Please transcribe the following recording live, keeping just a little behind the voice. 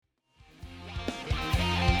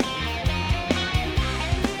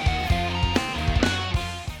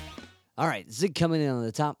All right, Zig coming in on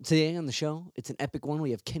the top today on the show. It's an epic one.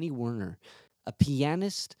 We have Kenny Werner, a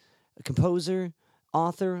pianist, a composer,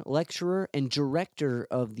 author, lecturer, and director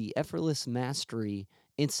of the Effortless Mastery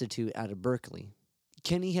Institute out of Berkeley.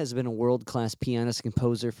 Kenny has been a world class pianist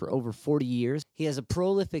composer for over 40 years. He has a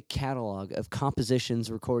prolific catalog of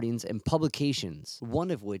compositions, recordings, and publications,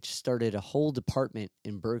 one of which started a whole department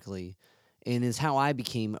in Berkeley and is how I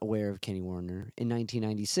became aware of Kenny Werner. In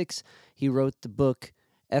 1996, he wrote the book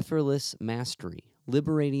Effortless Mastery,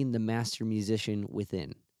 Liberating the Master Musician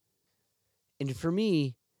Within. And for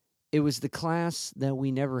me, it was the class that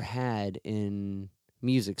we never had in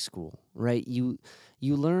music school, right? You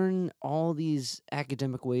learn all these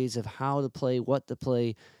academic ways of how to play, what to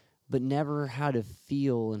play, but never how to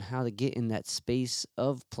feel and how to get in that space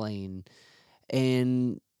of playing.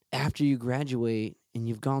 And after you graduate and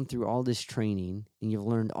you've gone through all this training and you've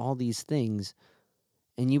learned all these things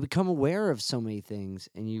and you become aware of so many things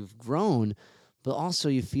and you've grown, but also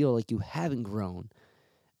you feel like you haven't grown.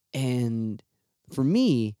 And for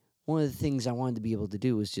me, one of the things I wanted to be able to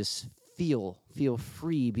do was just feel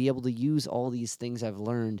free, be able to use all these things I've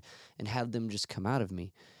learned and have them just come out of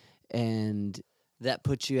me. And that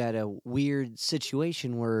puts you at a weird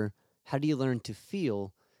situation where how do you learn to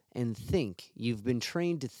feel and think? You've been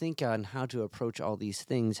trained to think on how to approach all these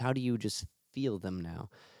things. How do you just feel them now?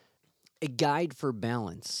 A guide for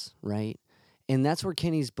balance, right? And that's where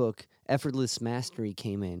Kenny's book, Effortless Mastery,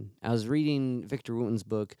 came in. I was reading Victor Wooten's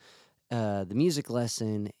book, The Music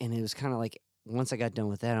Lesson, and it was kind of like, once I got done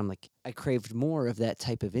with that, I'm like, I craved more of that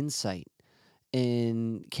type of insight.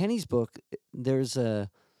 In Kenny's book, there's a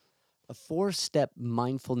 4-step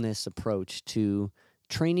mindfulness approach to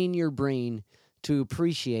training your brain to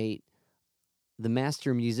appreciate the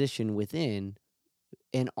master musician within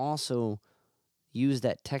and also use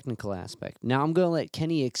that technical aspect. Now, I'm going to let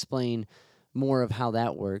Kenny explain more of how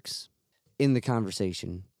that works in the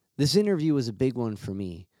conversation. This interview was a big one for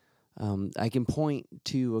me. I can point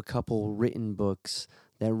to a couple written books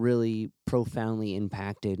that really profoundly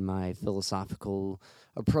impacted my philosophical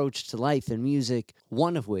approach to life and music,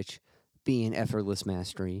 one of which being Effortless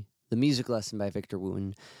Mastery, The Music Lesson by Victor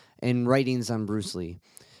Wooten, and Writings on Bruce Lee.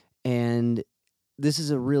 And this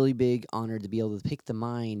is a really big honor to be able to pick the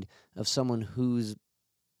mind of someone whose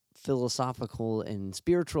philosophical and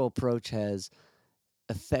spiritual approach has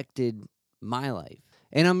affected my life.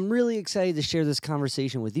 And I'm really excited to share this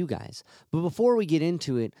conversation with you guys. But before we get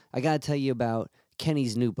into it, I got to tell you about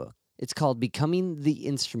Kenny's new book. It's called Becoming the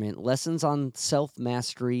Instrument, Lessons on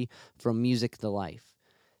Self-Mastery from Music to Life.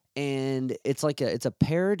 And it's a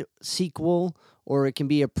paired sequel, or it can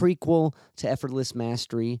be a prequel to Effortless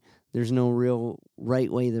Mastery. There's no real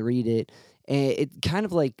right way to read it. And it kind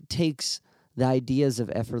of like takes the ideas of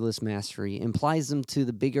effortless mastery, applies them to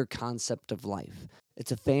the bigger concept of life.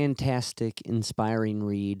 It's a fantastic, inspiring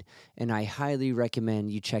read, and I highly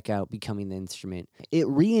recommend you check out Becoming the Instrument. It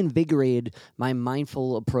reinvigorated my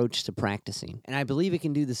mindful approach to practicing, and I believe it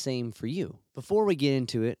can do the same for you. Before we get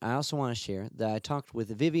into it, I also want to share that I talked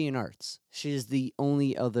with Vivian Arts. She is the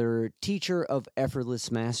only other teacher of effortless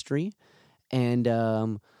mastery, and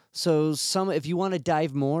if you want to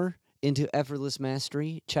dive more into effortless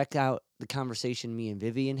mastery, check out the conversation me and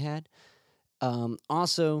Vivian had.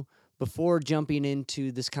 Also, before jumping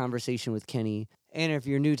into this conversation with Kenny, and if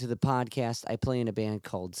you're new to the podcast, I play in a band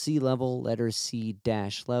called C Level, letters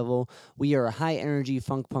C-Level. We are a high-energy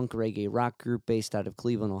funk punk reggae rock group based out of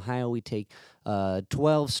Cleveland, Ohio. We take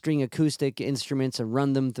 12-string acoustic instruments and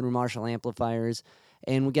run them through Marshall amplifiers.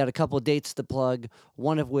 And we got a couple of dates to plug,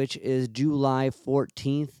 one of which is July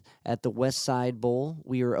 14th at the West Side Bowl.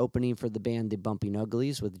 We are opening for the band The Bumping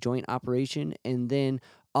Uglies with Joint Operation. And then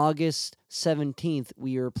August 17th,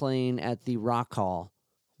 we are playing at the Rock Hall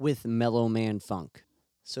with Mellow Man Funk.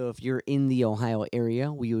 So if you're in the Ohio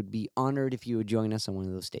area, we would be honored if you would join us on one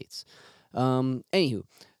of those dates. Anywho,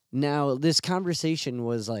 now this conversation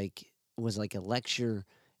was like a lecture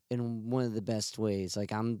in one of the best ways.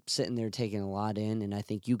 Like, I'm sitting there taking a lot in, and I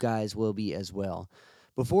think you guys will be as well.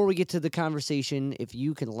 Before we get to the conversation, if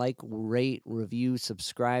you can like, rate, review,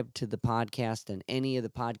 subscribe to the podcast on any of the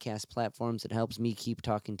podcast platforms, it helps me keep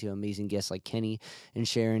talking to amazing guests like Kenny and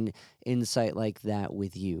sharing insight like that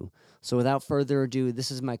with you. So without further ado,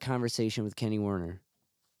 this is my conversation with Kenny Werner.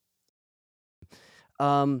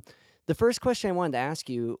 The first question I wanted to ask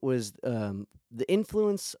you was the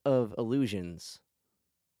influence of illusions.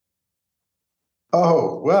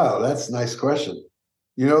 Oh, wow, that's a nice question.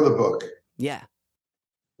 You know the book. Yeah.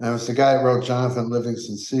 And it's the guy who wrote Jonathan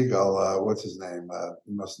Livingston Seagull. What's his name?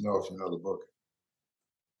 You must know if you know the book.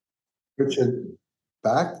 Richard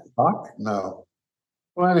Bach? No.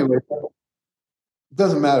 Well, anyway, It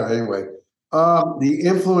doesn't matter anyway. The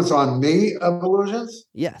influence on me of illusions.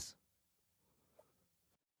 Yes.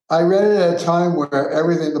 I read it at a time where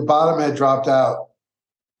everything, the bottom had dropped out.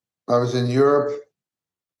 I was in Europe,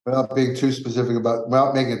 without being too specific about,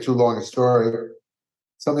 without making it too long a story.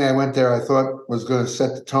 Something I went there I thought was going to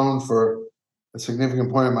set the tone for a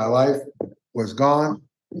significant point in my life was gone.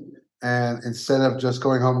 And instead of just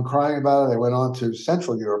going home and crying about it, I went on to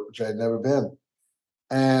Central Europe, which I had never been.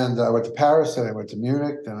 And I went to Paris, then I went to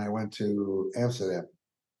Munich, then I went to Amsterdam.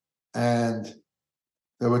 And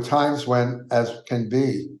there were times when, as can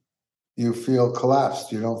be, you feel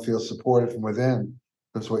collapsed. You don't feel supported from within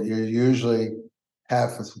because what you usually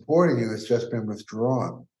have for supporting you has just been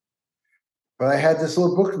withdrawn. But I had this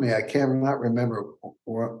little book with me. I cannot remember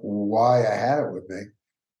why I had it with me.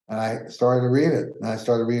 And I started to read it. And I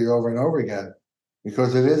started to read it over and over again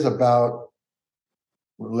because it is about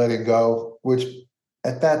letting go, which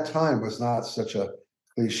at that time was not such a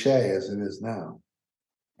cliche as it is now.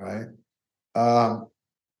 Right.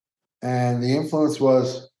 And the influence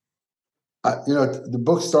was, the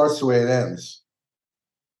book starts the way it ends.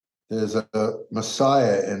 There's a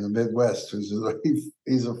Messiah in the Midwest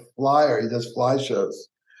he's a flyer. He does fly shows.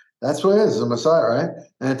 That's what it is, a Messiah, right?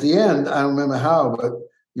 And at the end, I don't remember how, but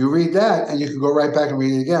you read that and you can go right back and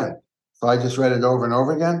read it again. So I just read it over and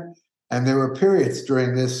over again. And there were periods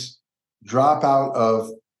during this dropout of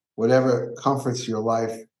whatever comforts your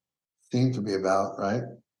life seemed to be about, right?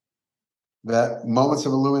 That moments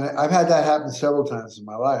of illumination. I've had that happen several times in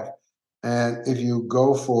my life. And if you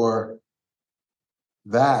go for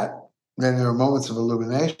that, then there are moments of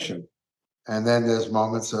illumination. And then there's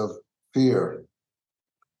moments of fear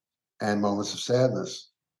and moments of sadness.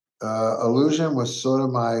 Illusion was sort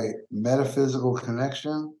of my metaphysical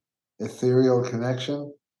connection, ethereal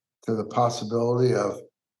connection to the possibility of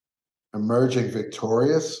emerging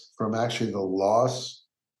victorious from actually the loss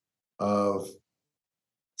of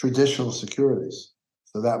traditional securities.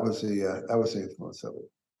 So that was the influence of it.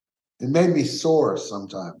 It made me soar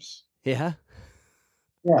sometimes. Yeah.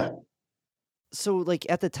 Yeah. So like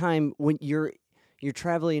at the time when you're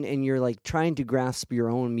traveling and you're like trying to grasp your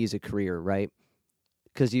own music career, right?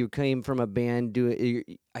 Because you came from a band.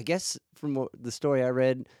 I guess from the story I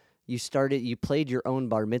read, you played your own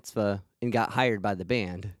bar mitzvah and got hired by the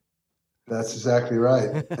band. That's exactly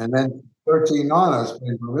right. And then 13 on, I was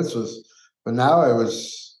playing bar mitzvahs, but now I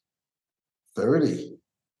was 30.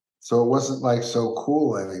 So it wasn't like so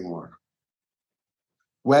cool anymore.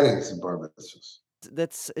 Weddings and bar mitzvahs.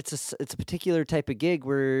 It's a particular type of gig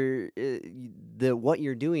where the what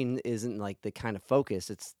you're doing isn't like the kind of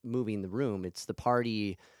focus. It's moving the room. It's the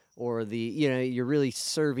party or you're really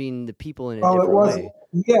serving the people in a Oh, it different was, way.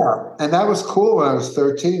 yeah. And that was cool when I was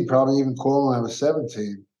 13, probably even cool when I was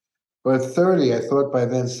 17. But at 30, I thought by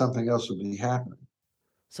then something else would be happening.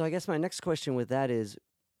 So I guess my next question with that is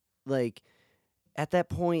like at that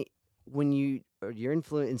point when you're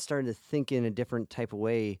influenced and starting to think in a different type of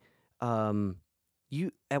way,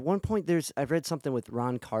 you at one point I've read something with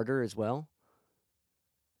Ron Carter as well.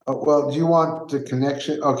 Well, do you want the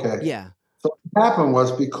connection? Okay. Yeah. So what happened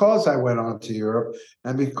was because I went on to Europe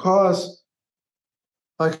and because,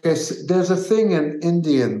 like I said, there's a thing in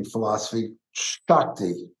Indian philosophy,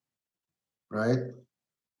 Shakti, right?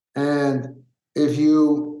 And if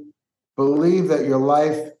you believe that your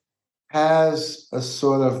life has a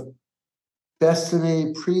sort of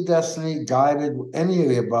destiny, predestiny, guided, any of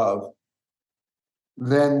the above,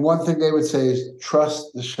 then one thing they would say is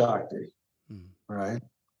trust the Shakti, right?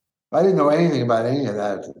 I didn't know anything about any of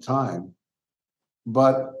that at the time,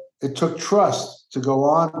 but it took trust to go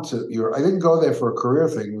on to Europe. I didn't go there for a career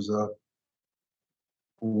thing. It was a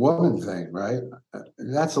woman thing, right?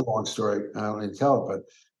 And that's a long story. I don't need to tell it, but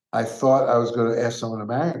I thought I was going to ask someone to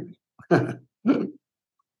marry me.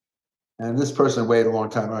 And this person waited a long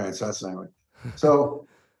time. All right, so that's anyway. So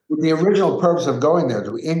the original purpose of going there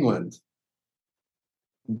to England,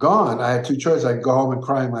 gone, I had two choices. I could go home and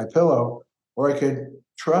cry in my pillow, or I could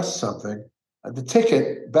trust something. The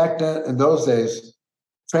ticket back then, in those days,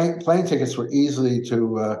 plane tickets were easily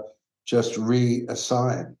to just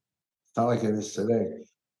reassign. It's not like it is today.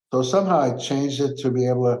 So somehow I changed it to be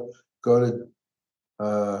able to go to,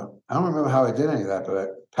 I don't remember how I did any of that,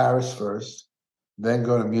 but Paris first, then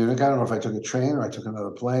go to Munich. I don't know if I took a train or I took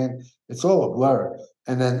another plane. It's all a blur.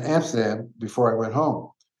 And then Amsterdam before I went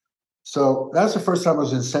home. So that was the first time I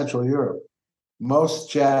was in Central Europe.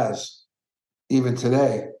 Most jazz, even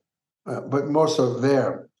today, but more so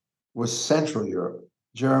there, was Central Europe,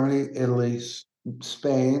 Germany, Italy,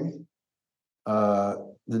 Spain, the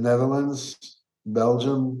Netherlands,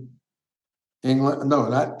 Belgium, England. No,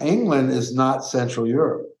 not England is not Central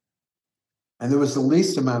Europe. And there was the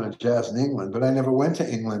least amount of jazz in England, but I never went to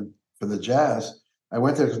England for the jazz. I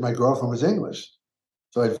went there because my girlfriend was English.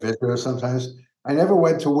 So I'd visit her sometimes. I never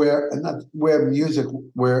went to where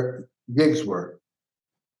gigs were.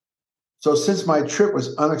 So since my trip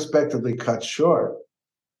was unexpectedly cut short,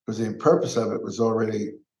 because the purpose of it was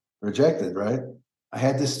already rejected, right? I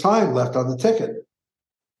had this time left on the ticket.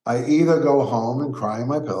 I either go home and cry on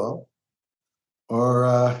my pillow, or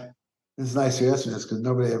it's nice you asked me this because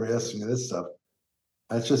nobody ever asks me this stuff.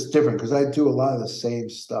 And it's just different because I do a lot of the same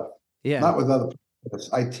stuff, Yeah. not with other people.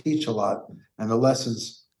 I teach a lot, and the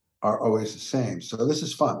lessons are always the same. So this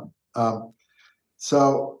is fun.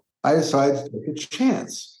 So I decided to take a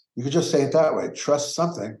chance. You could just say it that way. Trust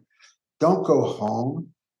something. Don't go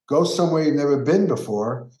home. Go somewhere you've never been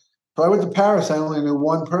before. So I went to Paris. I only knew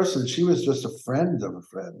one person. She was just a friend of a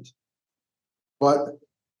friend. But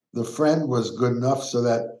the friend was good enough so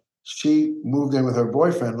that she moved in with her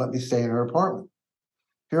boyfriend, let me stay in her apartment.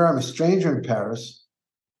 Here I'm a stranger in Paris,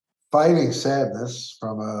 fighting sadness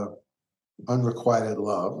from a unrequited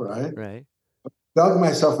love, right? Right. Dug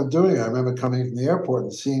myself in doing it. I remember coming from the airport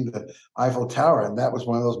and seeing the Eiffel Tower, and that was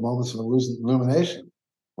one of those moments of illumination.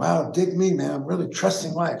 Wow, dig me, man. I'm really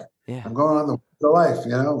trusting life. Yeah. I'm going on the life,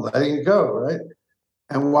 letting it go, right?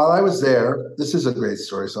 And while I was there, this is a great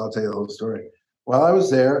story, so I'll tell you the whole story. While I was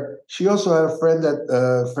there, she also had a friend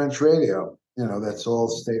at French radio, that's all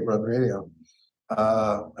state-run radio.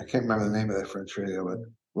 I can't remember the name of that French radio, but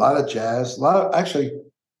a lot of jazz, actually,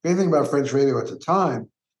 great thing about French radio at the time,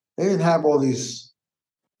 they didn't have all these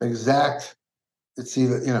exact, it's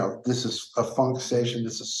either, this is a funk station,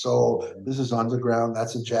 this is soul, this is underground,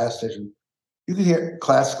 that's a jazz station. You could hear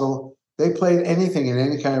classical. They played anything in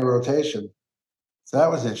any kind of rotation. So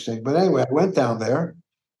that was interesting. But anyway, I went down there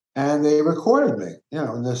and they recorded me,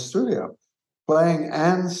 in the studio, playing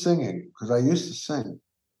and singing, because I used to sing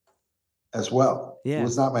as well. It Yeah.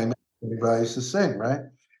 was not my main thing, but I used to sing, right?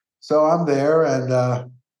 So I'm there, and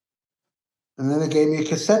then they gave me a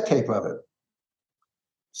cassette tape of it.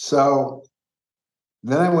 So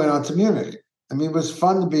then I went on to Munich. I mean,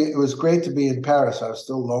 it was great to be in Paris. I was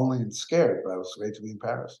still lonely and scared, but it was great to be in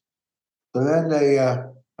Paris. So then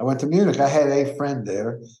I went to Munich. I had a friend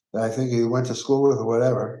there that I think he went to school with or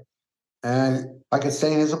whatever, and I could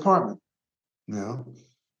stay in his apartment, you know.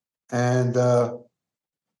 And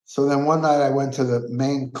so then one night I went to the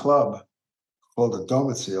main club called the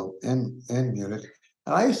Domizil in Munich,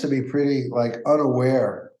 and I used to be pretty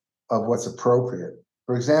unaware of what's appropriate.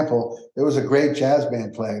 For example, there was a great jazz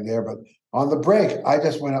band playing there, but on the break, I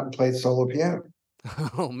just went up and played solo piano.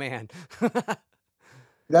 Oh man.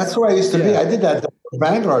 That's who I used to be. Yeah. I did that at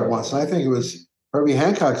Vanguard once, and I think it was Herbie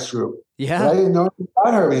Hancock's group. But Yeah. I didn't know anything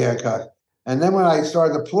about Herbie Hancock. And then when I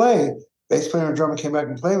started to play, bass player and drummer came back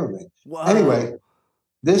and played with me. Whoa. Anyway,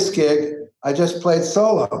 this gig, I just played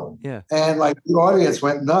solo. Yeah. And the audience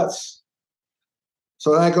went nuts.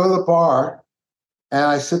 So then I go to the bar and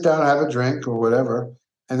I sit down and have a drink or whatever.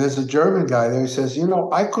 And there's a German guy there. He says,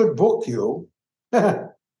 I could book you.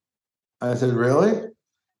 I said, really? He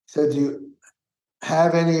said, do you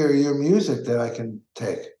have any of your music that I can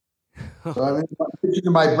take? So I reached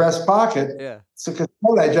into my breast pocket. Yeah. It's a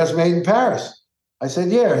cassette I just made in Paris. I said,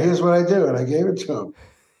 yeah, here's what I do. And I gave it to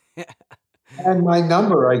him. And my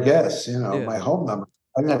number, I guess, my home number.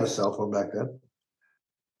 I didn't have a cell phone back then.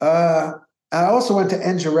 I also went to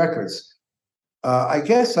Enja Records. I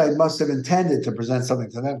guess I must have intended to present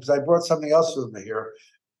something to them because I brought something else for them here.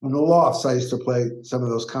 In the lofts, I used to play some of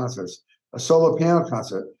those concerts, a solo piano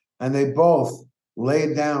concert. And they both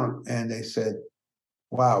laid down and they said,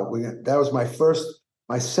 wow, that was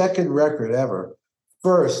my second record ever,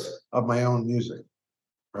 first of my own music,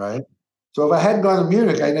 right? So if I hadn't gone to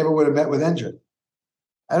Munich, I never would have met with Enja.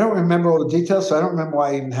 I don't remember all the details, so I don't remember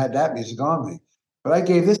why I even had that music on me. But I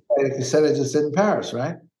gave this guy a cassette I just did in Paris,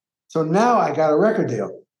 right? So now I got a record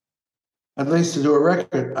deal, at least to do a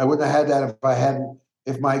record. I wouldn't have had that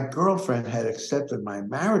if my girlfriend had accepted my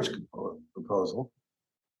marriage proposal.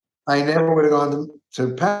 I never would have gone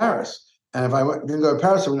to Paris. And if I didn't go to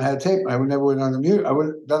Paris, I wouldn't have had a tape. I would never would have gone to Munich. I would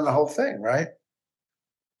have done the whole thing, right?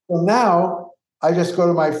 So now I just go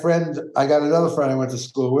to my friend. I got another friend I went to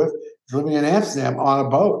school with, living in Amsterdam on a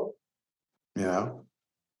boat, So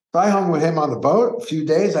I hung with him on the boat a few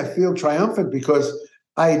days. I feel triumphant because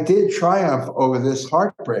I did triumph over this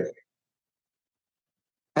heartbreak.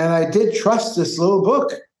 And I did trust this little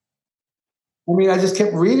book. I mean, I just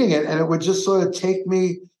kept reading it and it would just sort of take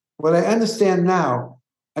me, what I understand now,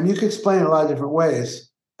 I mean, you can explain it a lot of different ways.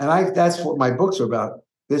 And that's what my books are about.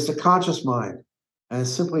 There's the conscious mind, and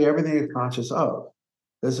it's simply everything you're conscious of.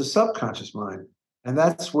 There's a subconscious mind. And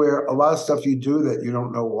that's where a lot of stuff you do that you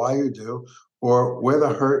don't know why you do, or where the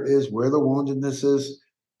hurt is, where the woundedness is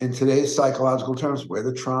in today's psychological terms, where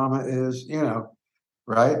the trauma is,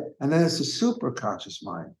 right? And then it's the superconscious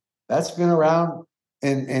mind. That's been around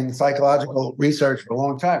in psychological research for a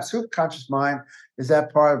long time. Superconscious mind is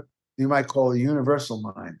that part you might call a universal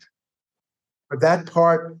mind, but that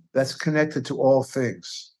part that's connected to all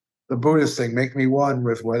things. The Buddhist thing, make me one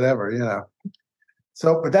with whatever.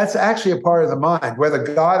 So, but that's actually a part of the mind. Whether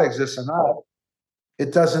God exists or not,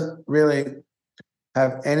 it doesn't really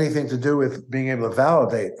have anything to do with being able to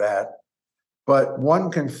validate that. But one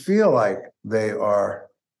can feel like they are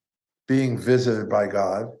being visited by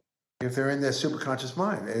God if they're in their superconscious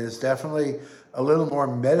mind. It is definitely a little more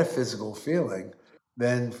metaphysical feeling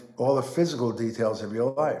than all the physical details of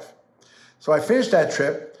your life. So I finished that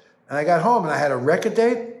trip and I got home and I had a record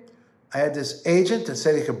date. I had this agent that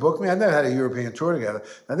said he could book me. I never had a European tour together.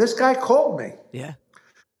 Now this guy called me. Yeah.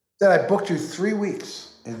 Said I booked you 3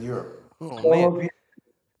 weeks in Europe. Oh man.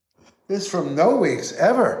 This is from no weeks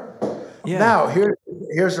ever. Yeah. Now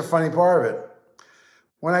here's the funny part of it.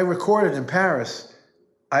 When I recorded in Paris,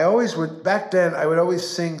 I always would, back then, I would always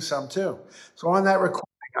sing some too. So on that recording,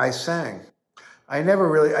 I sang. I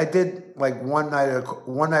did like one night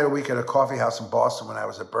a week at a coffee house in Boston when I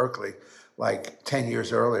was at Berkeley, like 10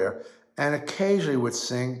 years earlier, and occasionally would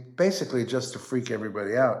sing, basically just to freak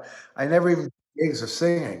everybody out. I never even did gigs of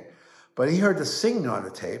singing, but he heard the singing on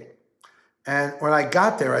the tape. And when I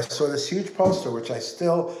got there, I saw this huge poster, which I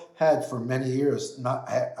still had for many years.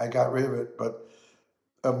 I got rid of it, but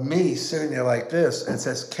of me sitting there like this, and it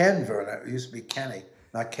says Ken Werner. It used to be Kenny,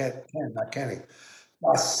 not not Kenny.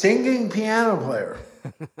 A singing piano player.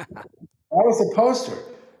 That was the poster.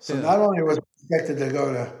 So not only was I expected to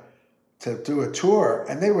go to do a tour,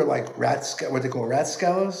 and they were like what they call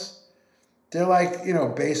ratskellas. They're like,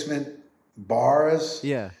 basement bars.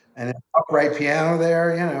 Yeah. And an upright piano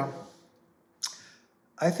there.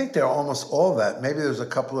 I think they're almost all that. Maybe there's a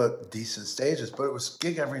couple of decent stages, but it was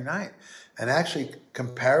gig every night. And actually,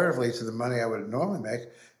 comparatively to the money I would normally make,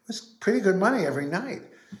 it was pretty good money every night.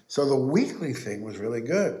 So the weekly thing was really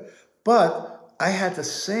good. But I had to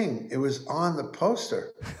sing. It was on the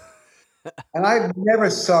poster. And I've never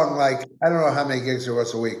sung I don't know how many gigs there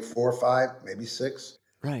was a week, 4 or 5, maybe 6.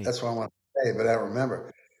 Right. That's what I want to say, but I don't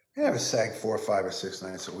remember. I never sang 4 or 5 or 6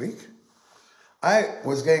 nights a week. I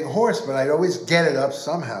was getting hoarse, but I'd always get it up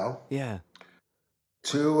somehow. Yeah.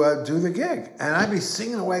 To do the gig. And I'd be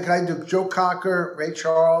singing away. I'd do Joe Cocker, Ray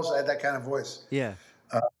Charles. I had that kind of voice. Yeah.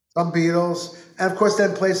 Some Beatles. And of course,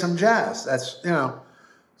 then play some jazz. That's,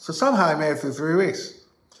 So somehow I made it through 3 weeks.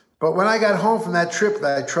 But when I got home from that trip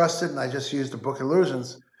that I trusted and I just used the book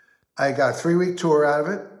Illusions, I got a 3-week tour out of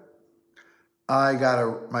it. I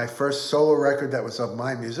got my first solo record that was of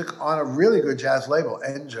my music on a really good jazz label,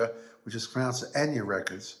 Enja, which is pronounced Enya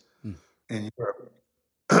Records in Europe.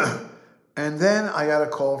 And then I got a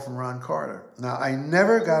call from Ron Carter. Now, I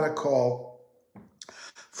never got a call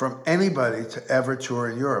from anybody to ever tour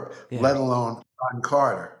in Europe, let alone Ron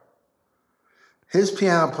Carter. His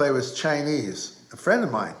piano player was Chinese, a friend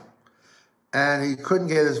of mine, and he couldn't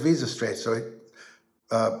get his visa straight. So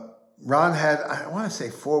Ron had, I want to say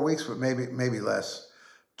 4 weeks, but maybe less,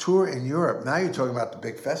 tour in Europe. Now you're talking about the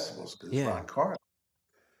big festivals because it's Ron Carter.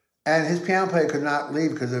 And his piano player could not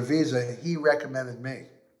leave because of visa. He recommended me.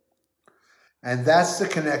 And that's the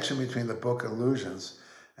connection between the book Illusions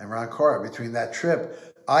and Ron Carter. Between that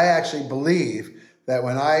trip, I actually believe that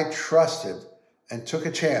when I trusted and took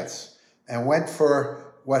a chance and went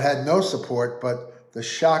for what had no support, but the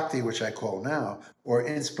Shakti, which I call now, or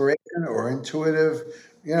inspiration or intuitive,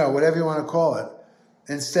 whatever you want to call it,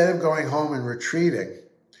 instead of going home and retreating,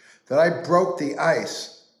 that I broke the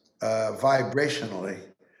ice vibrationally.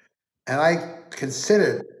 And I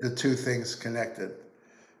considered the two things connected.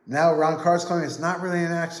 Now, Ron Carter's claim is not really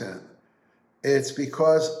an accident. It's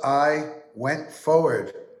because I went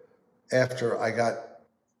forward after I got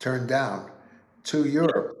turned down to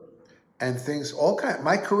Europe, and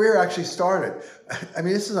my career actually started. I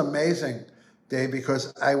mean, this is amazing, Dave,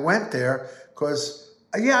 because I went there because,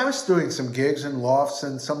 I was doing some gigs in lofts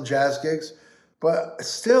and some jazz gigs, but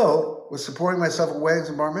still was supporting myself at weddings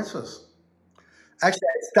and bar mitzvahs. Actually,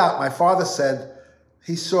 I stopped. My father said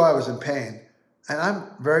he saw I was in pain. And I'm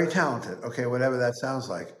very talented, okay, whatever that sounds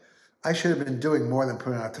like. I should have been doing more than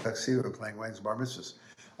putting on a tuxedo and playing weddings and bar mitzvahs.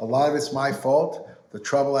 A lot of it's my fault, the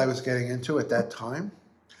trouble I was getting into at that time.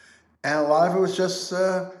 And a lot of it was just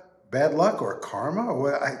bad luck or karma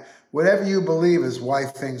or whatever you believe is why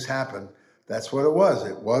things happen. That's what it was.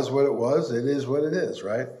 It was what it was. It is what it is,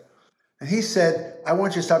 right? And he said, I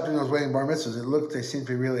want you to stop doing those wedding bar mitzvahs. They seem to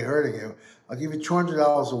be really hurting you. I'll give you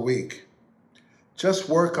 $200 a week. Just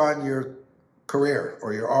work on your career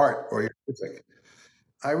or your art or your music.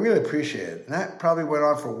 I really appreciate it. And that probably went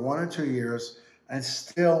on for 1 or 2 years. And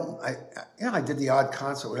still, I did the odd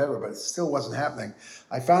concert, whatever, but it still wasn't happening.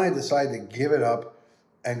 I finally decided to give it up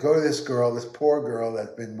and go to this girl, this poor girl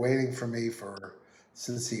that's been waiting for me for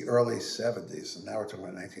since the early 70s. And now we're talking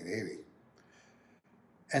about 1980.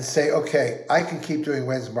 And say, okay, I can keep doing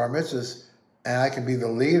weddings and bar mitzvahs and I can be the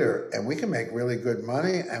leader and we can make really good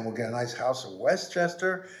money and we'll get a nice house in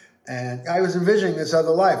Westchester. And I was envisioning this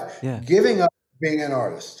other life, Yeah. giving up being an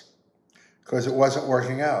artist because it wasn't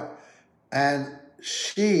working out. And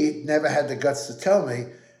she never had the guts to tell me.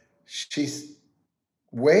 She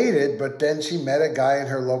waited, but then she met a guy in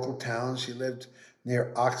her local town. She lived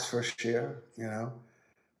near Oxfordshire,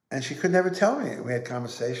 and she could never tell me. We had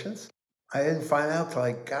conversations. I didn't find out till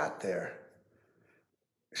I got there.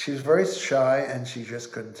 She was very shy and she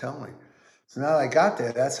just couldn't tell me. So now that I got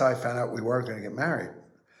there, that's how I found out we weren't going to get married.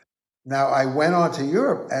 Now I went on to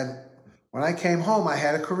Europe, and when I came home, I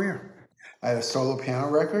had a career. I had a solo piano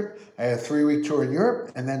record. I had a 3-week tour in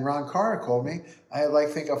Europe, and then Ron Carter called me. I had, like,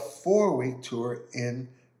 I think a 4-week tour in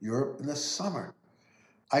Europe in the summer.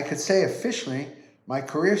 I could say officially my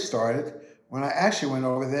career started when I actually went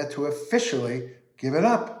over there to officially give it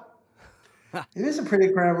up. It is a pretty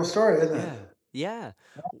incredible story, isn't it? Yeah.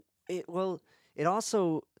 Well, it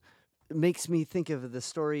also makes me think of the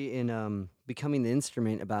story in Becoming the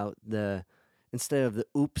Instrument about the instead of the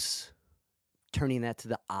oops, turning that to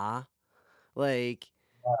the ah. Like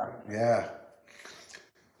Yeah,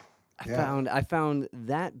 yeah, I found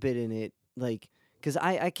that bit in it, like, because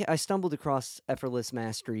I stumbled across Effortless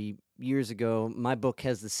Mastery years ago. My book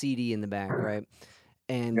has the CD in the back, right?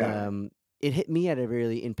 And yeah. it hit me at a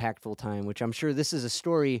really impactful time, which I'm sure this is a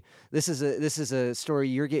story. This is a story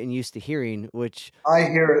you're getting used to hearing, which I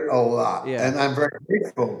hear it a lot, yeah. and I'm very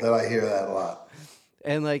grateful that I hear that a lot.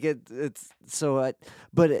 And like it's so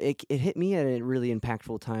but it hit me at a really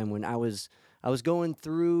impactful time when I was going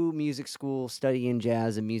through music school, studying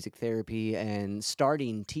jazz and music therapy, and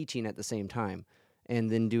starting teaching at the same time, and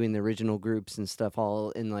then doing the original groups and stuff all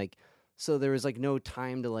in like, so there was like no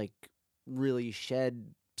time to like really shed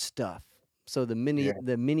stuff. So Yeah,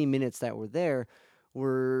 the mini minutes that were there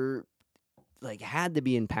were like had to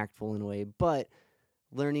be impactful in a way, but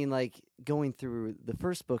learning like going through the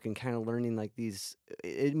first book and kind of learning like these,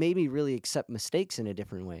 it made me really accept mistakes in a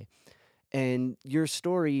different way. And your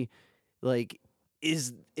story, like,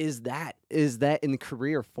 is that in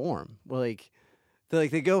career form, like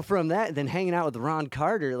they go from that then hanging out with Ron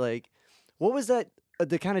Carter, like what was that,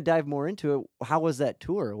 to kind of dive more into it, how was that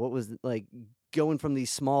tour, what was it like going from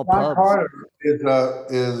these small John pubs? Carter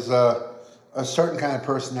is a certain kind of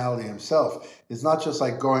personality himself. It's not just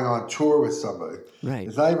like going on tour with somebody. Right.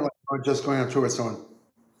 It's not even like just going on tour with someone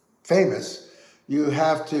famous. You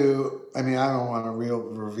have to. I mean, I don't want to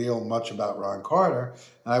reveal much about Ron Carter,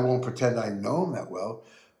 and I won't pretend I know him that well.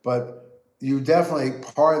 But you definitely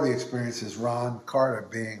part of the experience is Ron Carter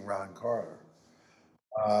being Ron Carter.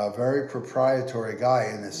 A very proprietary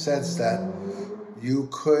guy in the sense that you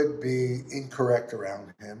could be incorrect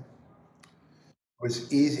around him. It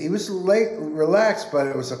was easy. He was late, relaxed, but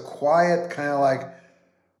it was a quiet kind of like,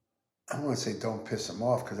 I don't want to say don't piss him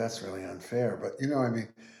off because that's really unfair, but you know what I mean.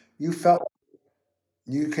 You felt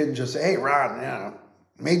you can just say, "Hey, Ron,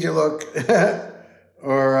 made you look,"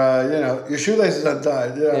 or your shoelace is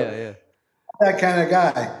untied. Yeah, yeah. That kind of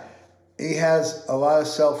guy. He has a lot of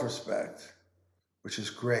self-respect, which is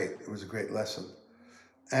great. It was a great lesson,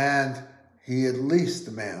 and he at least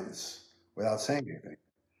demands, without saying anything,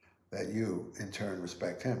 that you in turn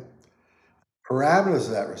respect him. Parameters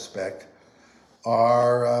of that respect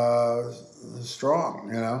are strong.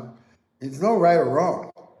 There's no right or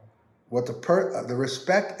wrong. What the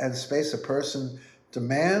respect and space a person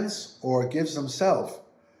demands or gives themselves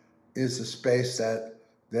is the space that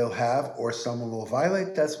they'll have, or someone will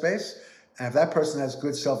violate that space. And if that person has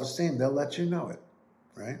good self-esteem, they'll let you know it,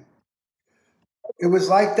 right? It was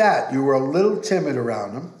like that. You were a little timid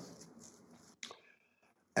around them,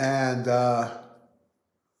 and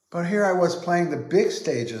but here I was playing the big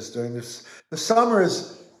stages during this. The summer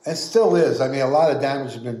is, and still is. I mean, a lot of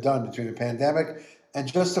damage has been done between the pandemic and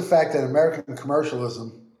just the fact that American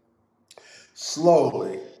commercialism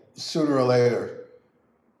slowly, sooner or later,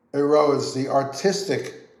 erodes the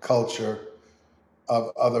artistic culture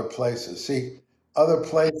of other places. See, other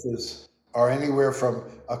places are anywhere from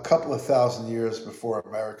a couple of thousand years before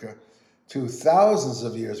America to thousands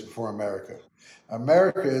of years before America.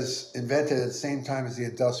 America is invented at the same time as the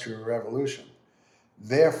Industrial Revolution.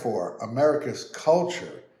 Therefore, America's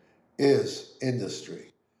culture is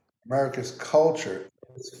industry. America's culture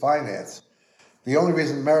is finance. The only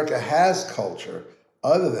reason America has culture,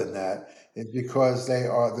 other than that, is because they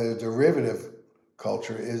are the derivative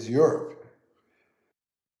culture is Europe.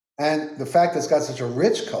 And the fact that it's got such a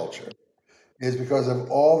rich culture is because of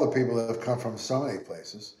all the people that have come from so many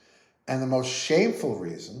places. And the most shameful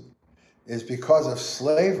reason is because of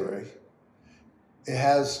slavery. It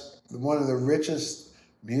has one of the richest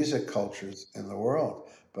music cultures in the world,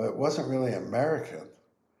 but it wasn't really American.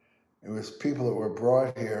 It was people that were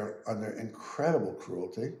brought here under incredible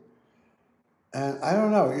cruelty. And I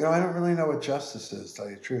don't know, I don't really know what justice is, to tell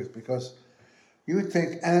you the truth, because you would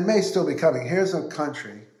think, and it may still be coming, here's a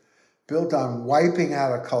country built on wiping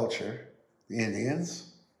out a culture, the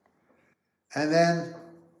Indians, and then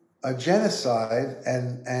a genocide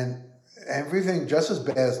and everything just as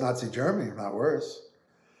bad as Nazi Germany, if not worse.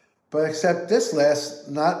 But except this lasts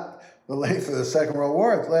not the length of the Second World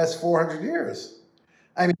War, it lasts 400 years.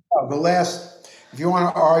 I mean, the last, if you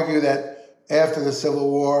want to argue that after the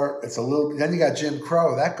Civil War, it's a little, then you got Jim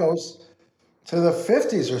Crow, that goes to the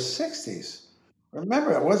 50s or 60s.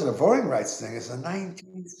 Remember, it wasn't a voting rights thing, it's the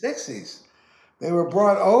 1960s. They were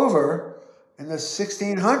brought over in the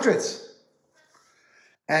 1600s.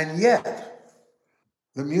 And yet,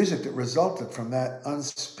 the music that resulted from that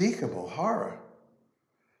unspeakable horror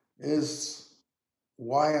is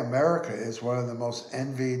why America is one of the most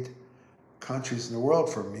envied countries in the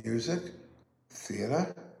world for music,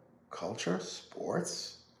 theater, culture,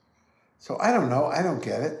 sports. So I don't know. I don't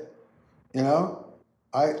get it. You know,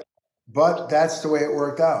 I. But that's the way it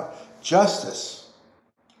worked out. Justice,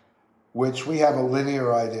 which we have a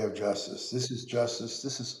linear idea of justice. This is justice.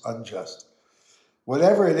 This is unjust.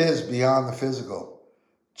 Whatever it is beyond the physical,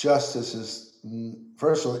 justice is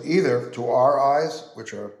first of all either to our eyes,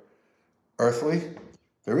 which are earthly,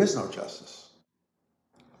 there is no justice.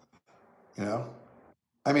 You know,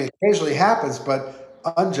 I mean, it occasionally happens, but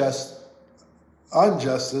injustice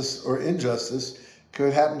or injustice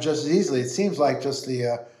could happen just as easily. It seems like just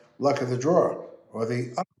the luck of the draw or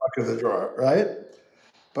the unluck of the draw, right?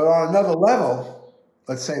 But on another level,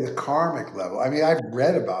 let's say the karmic level. I mean, I've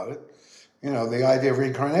read about it. The idea of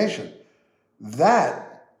reincarnation.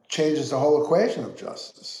 That changes the whole equation of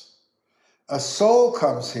justice. A soul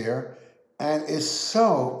comes here and is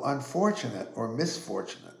so unfortunate or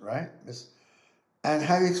misfortunate, right? And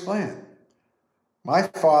how do you explain it? My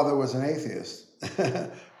father was an atheist,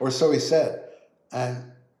 or so he said.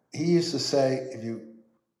 And he used to say, if you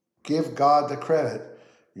give God the credit,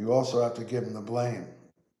 you also have to give him the blame.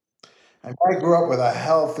 And I grew up with a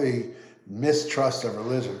healthy mistrust of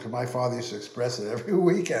religion because my father used to express it every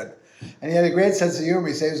weekend. And he had a great sense of humor.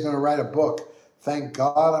 He said he was going to write a book. Thank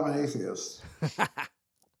God I'm an atheist.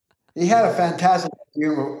 He had a fantastic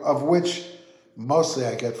humor, of which mostly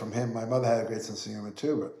I get from him. My mother had a great sense of humor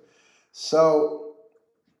too. But so,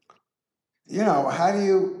 who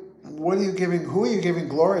are you giving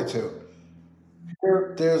glory to?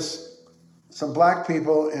 There's some black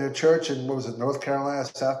people in a church in, what was it, North Carolina,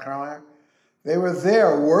 South Carolina? They were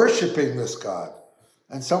there worshiping this God.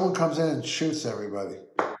 And someone comes in and shoots everybody.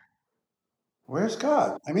 Where's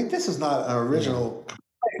God? I mean, this is not an original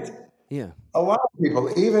complaint. Yeah. A lot of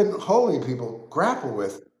people, even holy people, grapple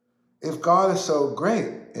with if God is so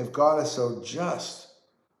great, if God is so just,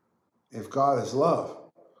 if God is love,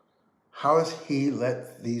 how has He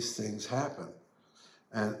let these things happen?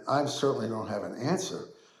 And I certainly don't have an answer.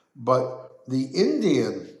 But the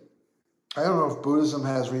Indian, I don't know if Buddhism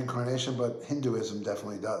has reincarnation, but Hinduism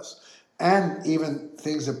definitely does. And even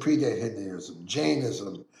things that predate Hinduism,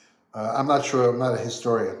 Jainism. I'm not sure, I'm not a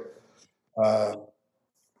historian. Uh,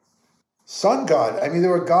 Sun god. I mean,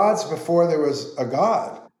 there were gods before there was a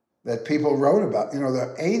god that people wrote about.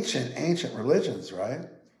 The ancient religions, right?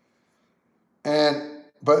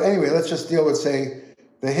 But anyway, let's just deal with, say,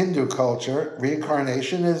 the Hindu culture.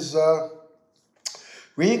 Reincarnation is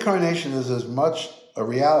as much a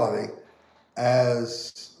reality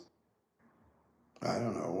as, I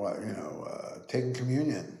don't know what, taking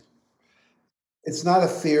communion. It's not a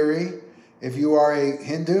theory. If you are a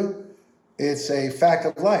Hindu, it's a fact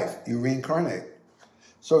of life. You reincarnate.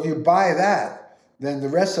 So if you buy that, then the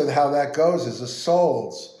rest of how that goes is the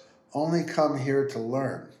souls only come here to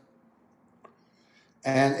learn.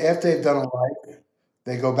 And after they've done a life,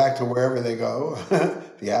 they go back to wherever they go.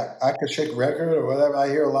 The Akashic record or whatever. I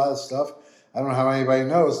hear a lot of stuff. I don't know how anybody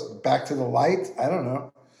knows. Back to the light. I don't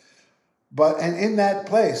know. And in that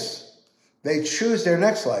place, they choose their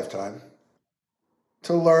next lifetime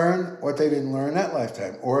to learn what they didn't learn that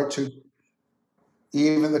lifetime, or to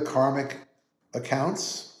even the karmic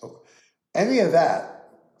accounts. Any of that.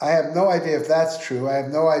 I have no idea if that's true. I have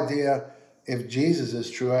no idea if Jesus is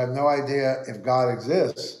true. I have no idea if God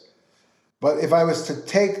exists. But if I was to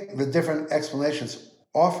take the different explanations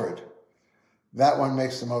offered, that one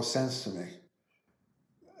makes the most sense to me.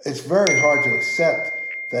 It's very hard to accept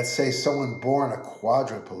that, say, someone born a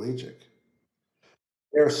quadriplegic,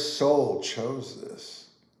 their soul chose this.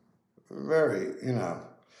 Very,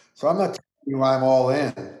 So I'm not telling you I'm all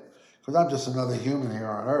in, because I'm just another human here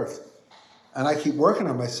on Earth. And I keep working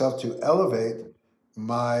on myself to elevate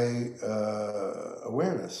my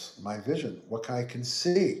awareness, my vision, what I can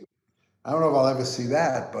see. I don't know if I'll ever see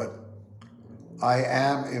that, but I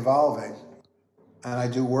am evolving and I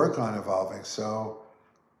do work on evolving. So,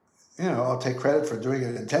 I'll take credit for doing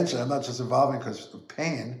it intentionally. I'm not just evolving because of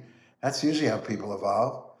pain. That's usually how people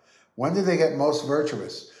evolve. When do they get most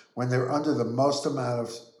virtuous? When they're under the most amount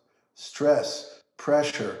of stress,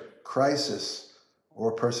 pressure, crisis,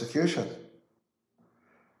 or persecution.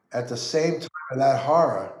 At the same time of that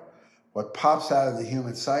horror, what pops out of the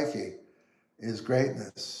human psyche is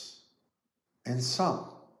greatness in some,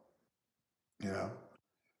 you know.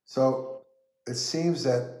 So it seems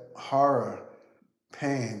that horror,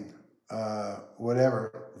 pain,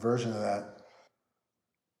 whatever version of that,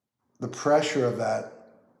 the pressure of that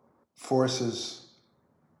forces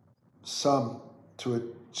some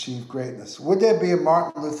to achieve greatness. Would there be a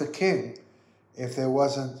Martin Luther King if there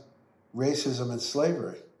wasn't racism and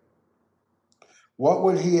slavery? What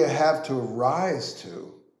would he have to rise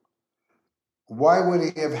to? Why would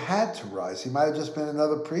he have had to rise? He might have just been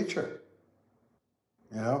another preacher.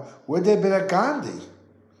 Would there have been a Gandhi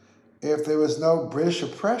if there was no British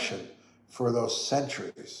oppression for those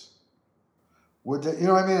centuries? Would there,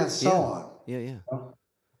 what I mean, and so on. Yeah.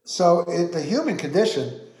 So the human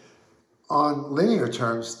condition, on linear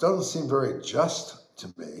terms, doesn't seem very just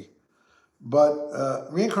to me. But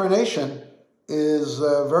reincarnation is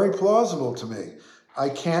very plausible to me. I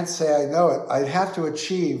can't say I know it. I'd have to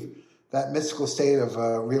achieve that mystical state of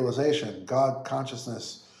realization, God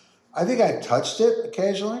consciousness. I think I touched it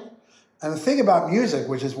occasionally. And the thing about music,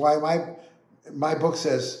 which is why my book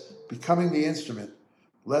says, Becoming the Instrument,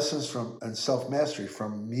 Lessons from and Self-Mastery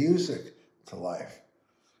from Music to Life.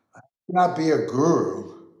 I cannot be a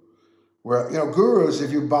guru where, gurus,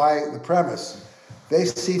 if you buy the premise, they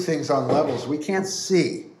see things on levels we can't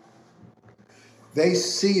see. They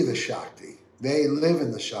see the Shakti. They live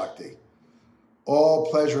in the Shakti. All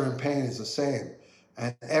pleasure and pain is the same.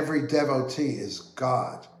 And every devotee is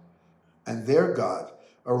God. And they're God.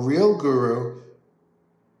 A real guru,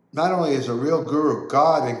 not only is a real guru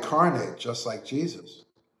God incarnate, just like Jesus,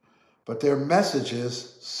 but their message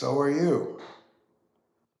is, so are you.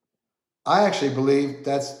 I actually believe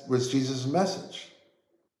that was Jesus' message.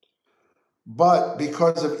 But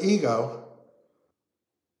because of ego,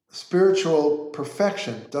 spiritual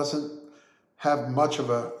perfection doesn't have much of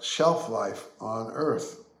a shelf life on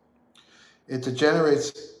Earth. It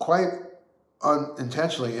degenerates quite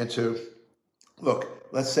unintentionally into, look,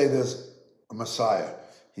 let's say there's a Messiah.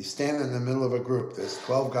 He's standing in the middle of a group. There's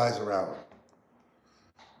 12 guys around him.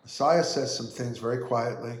 Messiah says some things very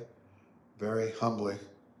quietly, very humbly.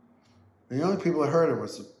 The only people that heard him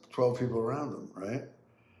was the 12 people around him, right?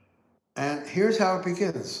 And here's how it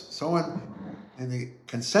begins. Someone in the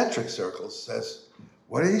concentric circles says,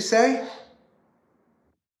 what did he say?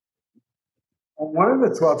 And one of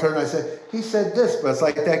the 12 turned and I said, he said this, but it's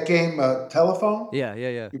like that game, Telephone. Yeah.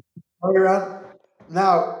 You play around.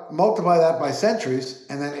 Now, multiply that by centuries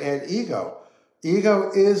and then add ego. Ego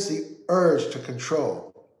is the urge to control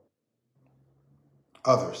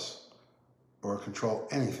others or control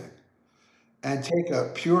anything. And take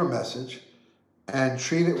a pure message and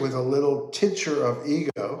treat it with a little tincture of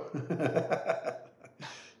ego.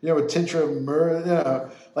 A tincture of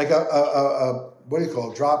myrrh, like a what do you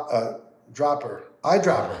call it? Eyedropper.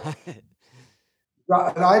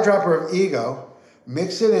 An eyedropper of ego,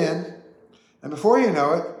 mix it in, and before you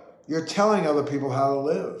know it, you're telling other people how to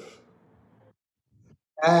live.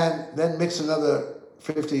 And then mix another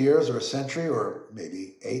 50 years or a century or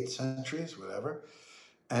maybe 8 centuries, whatever.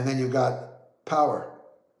 And then you've got power,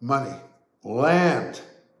 money, land,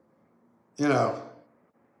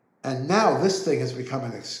 And now this thing has become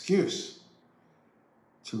an excuse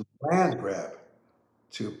to land grab,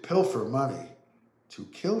 to pilfer money, to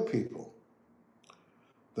kill people.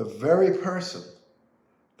 The very person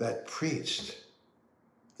that preached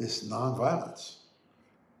this nonviolence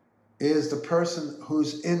is the person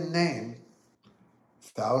who's in name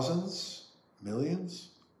thousands, millions,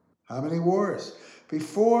 how many wars?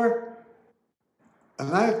 Before,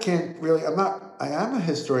 and I am a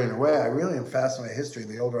historian in a way, I really am fascinated by history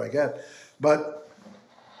the older I get, but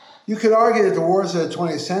you could argue that the wars of the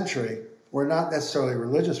 20th century were not necessarily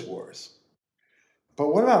religious wars.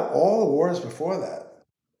 But what about all the wars before that?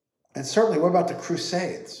 And certainly, what about the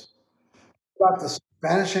Crusades? What about the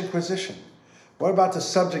Spanish Inquisition? What about the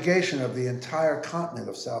subjugation of the entire continent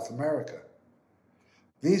of South America?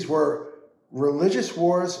 These were religious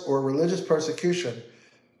wars or religious persecution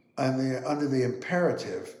under the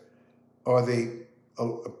imperative or the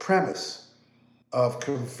premise of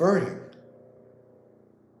converting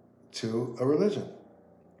to a religion,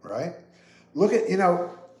 right? Look at,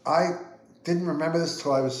 I didn't remember this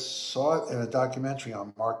till saw it in a documentary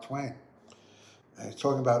on Mark Twain. And he's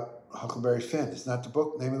talking about Huckleberry Finn. Isn't that the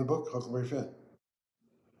book, name of the book, Huckleberry Finn?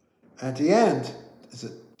 And at the end, is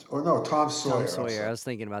it, or no, Tom Sawyer. Tom Sawyer. I was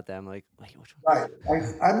thinking about that. I'm like, wait, which one? Right.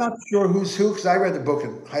 I'm not sure who's who because I read the book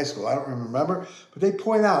in high school. I don't remember. But they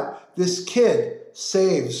point out this kid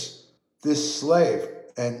saves this slave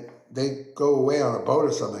and they go away on a boat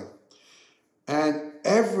or something. And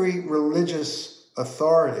every religious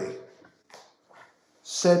authority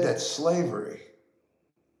said that slavery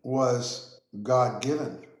was God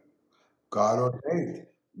given, God ordained.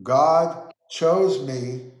 God chose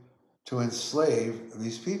me to enslave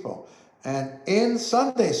these people. And in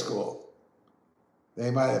Sunday school,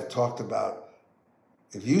 they might have talked about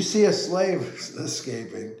if you see a slave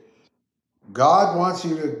escaping, God wants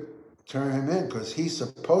you to turn him in because he's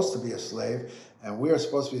supposed to be a slave and we are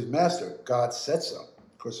supposed to be his master. God said so.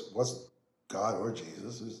 Of course, it wasn't God or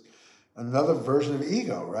Jesus. It was another version of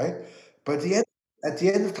ego, right? But at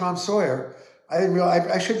the end of Tom Sawyer, I didn't realize,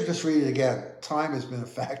 I should just read it again. Time has been a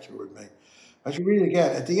factor with me. I should read it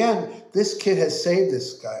again. At the end, this kid has saved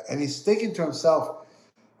this guy and he's thinking to himself,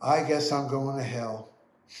 I guess I'm going to hell.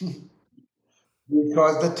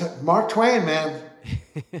 Because Mark Twain, man.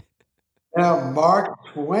 Mark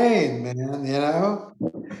Twain, man,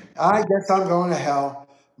 I guess I'm going to hell.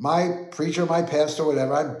 My preacher, my pastor,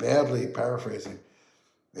 whatever, I'm badly paraphrasing.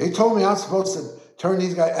 They told me I'm supposed to turn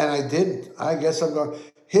these guys, and I didn't. I guess I'm going.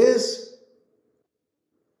 His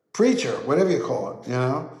preacher, whatever you call it,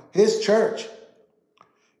 his church,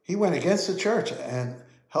 he went against the church and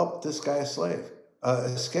helped this guy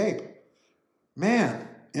escape. Man,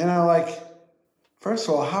 first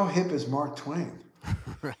of all, how hip is Mark Twain?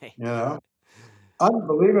 Right.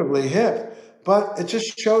 Unbelievably hip. But it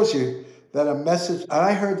just shows you that a message, and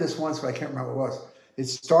I heard this once, but I can't remember what it was. It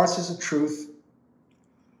starts as a truth,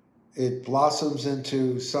 it blossoms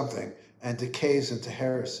into something, and decays into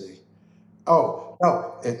heresy. Oh,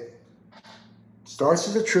 no, it starts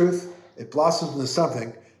as a truth, it blossoms into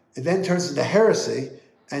something, it then turns into heresy,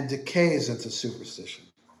 and decays into superstition.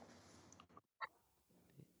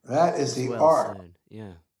 That is the art. Said.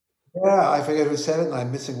 Yeah. Yeah, I forget who said it, and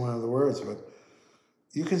I'm missing one of the words, but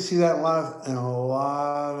you can see that in a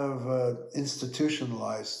lot of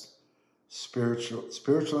institutionalized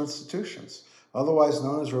spiritual institutions, otherwise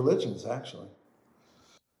known as religions, actually.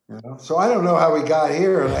 So I don't know how we got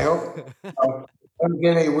here, and I hope I don't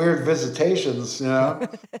get any weird visitations. There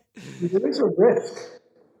is a risk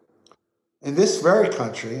in this very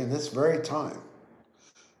country, in this very time.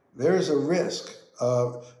 There is a risk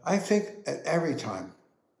of, I think, at every time.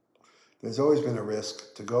 There's always been a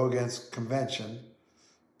risk to go against convention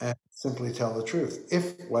and simply tell the truth.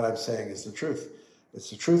 If what I'm saying is the truth, it's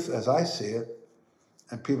the truth as I see it,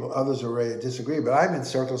 and others are ready to disagree. But I'm in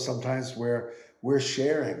circles sometimes where we're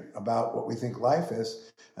sharing about what we think life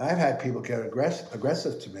is, and I've had people get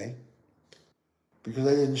aggressive to me because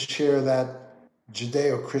I didn't share that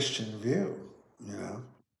Judeo-Christian view,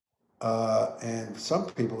 and for some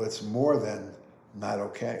people it's more than not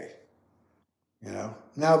okay,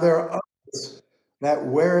 Now there are others that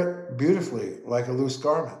wear it beautifully, like a loose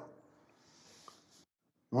garment.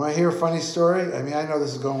 You want to hear a funny story? I mean, I know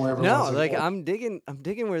this is going wherever. No, like I'm digging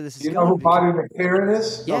where this is going. You know who Bobby McFerrin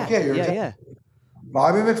is? Yeah, okay, yeah.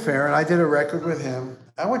 Bobby McFerrin. I did a record with him.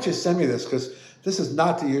 I want you to send me this because this is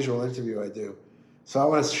not the usual interview I do. So I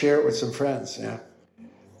want to share it with some friends. Yeah.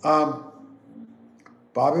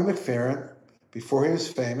 Bobby McFerrin, before he was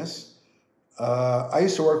famous, I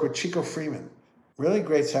used to work with Chico Freeman, really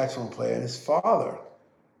great saxophone player, and his father.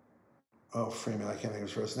 Freeman, I can't think of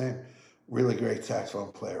his first name. Really great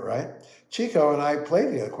saxophone player, right? Chico and I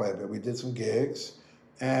played together quite a bit. We did some gigs,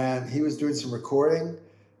 and he was doing some recording,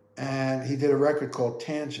 and he did a record called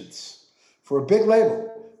Tangents for a big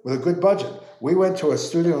label with a good budget. We went to a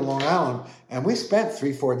studio in Long Island, and we spent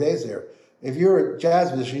 3-4 days there. If you're a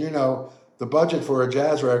jazz musician, the budget for a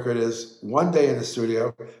jazz record is 1 day in the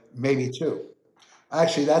studio, maybe 2.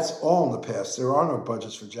 Actually, that's all in the past. There are no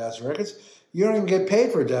budgets for jazz records. You don't even get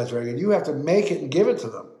paid for a jazz record. You have to make it and give it to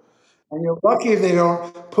them. And you're lucky if they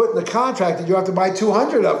don't put in the contract that you have to buy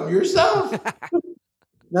 200 of them yourself.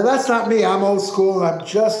 Now, that's not me. I'm old school, and I'm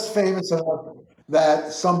just famous enough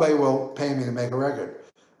that somebody will pay me to make a record.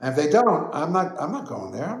 And if they don't, I'm not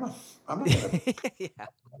going there. I'm not going to. Yeah.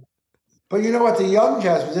 But you know what? The young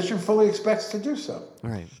jazz musician fully expects to do so. All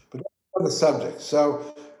right. But that's not the subject.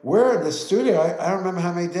 So we're in the studio. I don't remember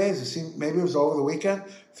how many days. It seemed maybe it was over the weekend,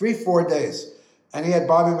 3, 4 days, and he had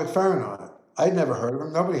Bobby McFerrin on it. I'd never heard of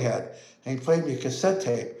him. Nobody had. And he played me a cassette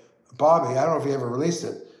tape. Bobby. I don't know if he ever released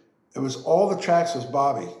it. It was all the tracks was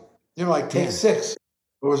Bobby. You know, like Take Yeah. Six.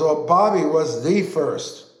 It was all Bobby was the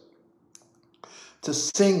first to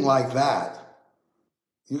sing like that.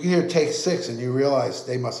 You can hear Take Six and you realize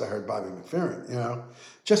they must have heard Bobby McFerrin,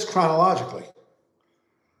 just chronologically.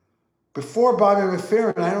 Before Bobby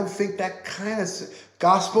McFerrin, I don't think that kind of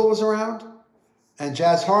gospel was around and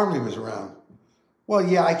jazz harmony was around. Well,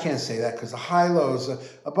 yeah, I can't say that because the high-lows,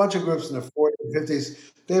 a bunch of groups in the 40s and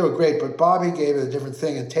 50s, they were great, but Bobby gave it a different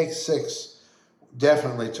thing, and Take Six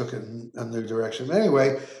definitely took it in a new direction.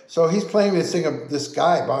 Anyway, so he's playing this thing of this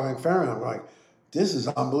guy, Bobby McFerrin. I'm like, this is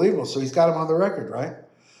unbelievable. So he's got him on the record, right?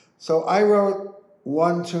 So I wrote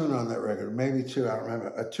one tune on that record, maybe two, I don't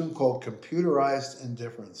remember, a tune called Computerized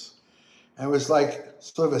Indifference. And it was like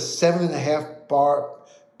sort of a 7.5 bar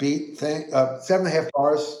beat thing, 7.5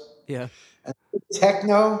 bars. Yeah. And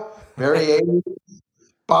techno, very 80s.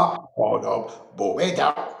 Bop, bodo, bo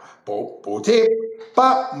da, bo tip,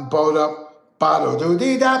 bop, bodo, bado do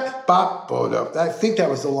dee da, bop, bodo. I think that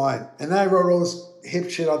was the line. And then I wrote all this hip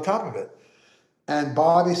shit on top of it. And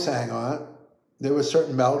Bobby sang on it. There were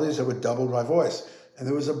certain melodies that would double my voice. And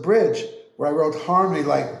there was a bridge where I wrote harmony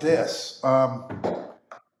like this.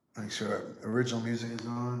 Make sure original music is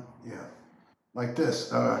on. Yeah. Like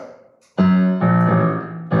this. Whatever.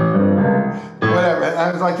 And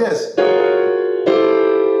I was like this.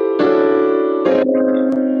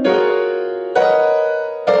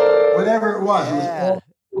 Whatever it was. Yeah.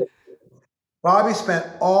 Bobby spent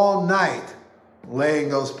all night laying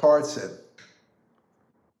those parts in.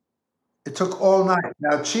 It took all night.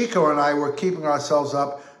 Now, Chico and I were keeping ourselves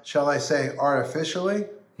up, shall I say, artificially.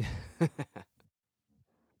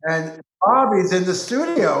 And Bobby's in the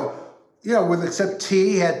studio, with except tea,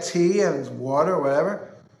 he had tea and water or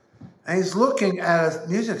whatever. And he's looking at a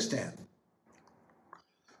music stand.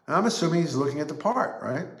 And I'm assuming he's looking at the part,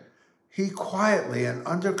 right? He quietly and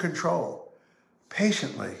under control,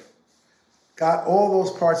 patiently, got all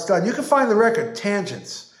those parts done. You can find the record,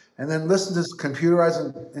 Tangents, and then listen to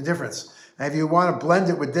Computerized Indifference. And if you want to blend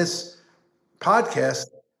it with this podcast,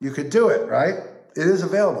 you could do it, right? It is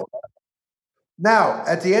available. Now,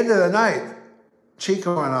 at the end of the night,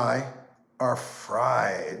 Chico and I are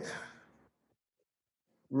fried,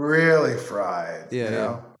 really fried,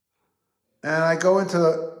 Yeah. And I go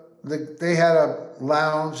into they had a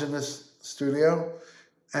lounge in this studio,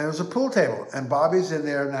 and it was a pool table, and Bobby's in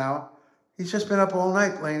there now. He's just been up all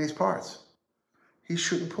night laying these parts. He's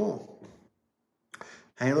shooting pool,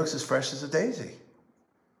 and he looks as fresh as a daisy.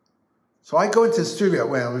 So I go into the studio.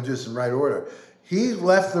 Well, we'll do this in right order. He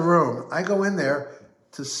left the room. I go in there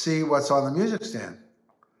to see what's on the music stand.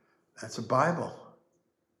 That's a Bible.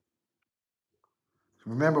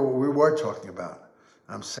 Remember what we were talking about.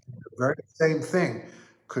 I'm saying the very same thing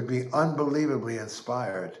could be unbelievably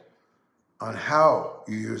inspired on how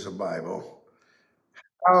you use a Bible,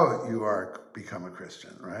 how you are become a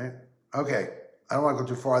Christian, right? Okay, I don't want to go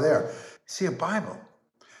too far there. See, a Bible.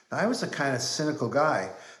 Now, I was the kind of cynical guy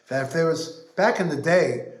that if there was, back in the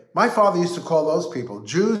day, my father used to call those people,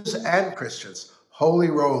 Jews and Christians, holy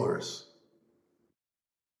rollers.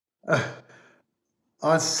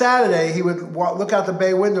 On Saturday, he would look out the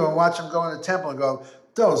bay window and watch them go in the temple and go,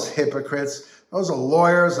 those hypocrites, those are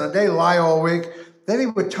lawyers, and they lie all week. Then he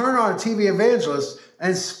would turn on a TV evangelist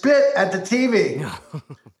and spit at the TV.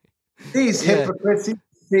 These hypocrites, these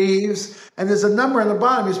thieves. And there's a number in the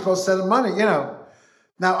bottom you're supposed to send them money, Now,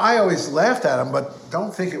 I always laughed at him, but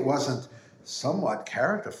don't think it wasn't somewhat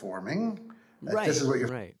character forming. Right. This is what you're.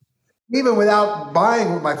 Right. Even without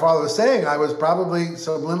buying what my father was saying, I was probably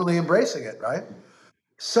subliminally embracing it, right?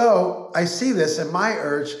 So I see this, and my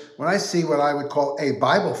urge, when I see what I would call a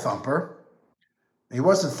Bible thumper, he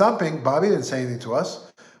wasn't thumping, Bobby didn't say anything to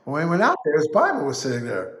us. When we went out there, his Bible was sitting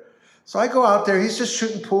there. So I go out there, he's just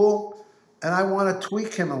shooting pool, and I want to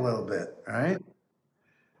tweak him a little bit, right?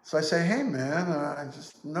 So I say, hey man, I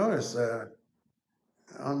just noticed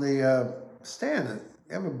on the stand,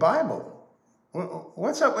 you have a Bible.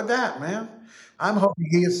 What's up with that, man? I'm hoping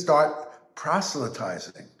he'll start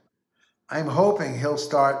proselytizing. I'm hoping he'll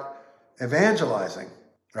start evangelizing,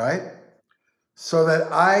 right? So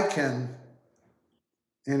that I can,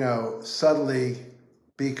 suddenly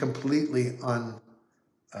be completely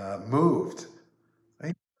unmoved.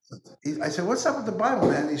 I said, what's up with the Bible,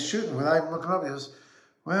 man? He's shooting. When I look up, he goes,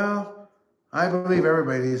 well, I believe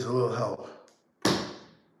everybody needs a little help.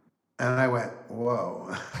 And I went,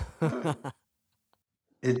 whoa.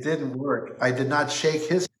 It didn't work. I did not shake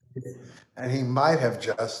his faith, and he might have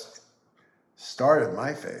just started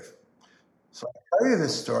my faith. So I tell you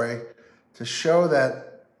this story to show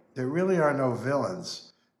that there really are no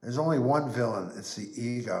villains. There's only one villain, it's the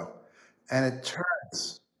ego. And it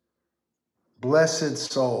turns blessed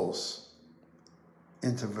souls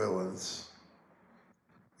into villains,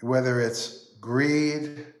 whether it's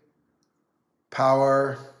greed,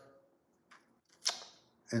 power,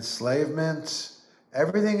 enslavement,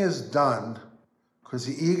 everything is done because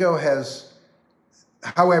the ego has,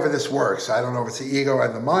 however this works, I don't know if it's the ego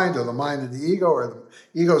and the mind or the mind and the ego or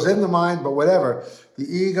the ego's in the mind, but whatever, the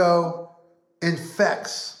ego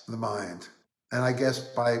infects the mind. And I guess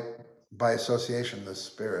by association, the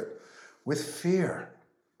spirit, with fear.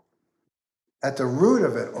 At the root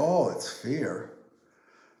of it all, it's fear.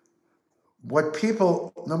 What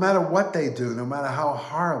people, no matter what they do, no matter how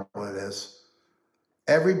horrible it is,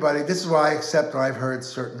 everybody, this is why I accept what I've heard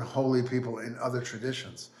certain holy people in other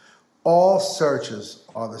traditions. All searches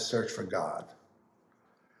are the search for God.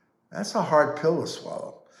 That's a hard pill to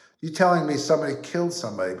swallow. You telling me somebody killed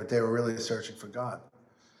somebody, but they were really searching for God.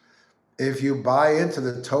 If you buy into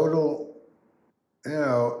the total,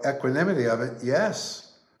 equanimity of it,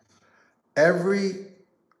 yes. Every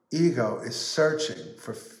ego is searching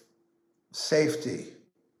for safety.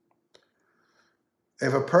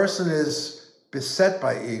 If a person is beset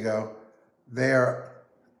by ego, they are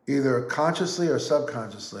either consciously or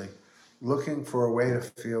subconsciously looking for a way to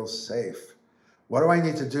feel safe. What do I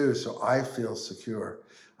need to do so I feel secure?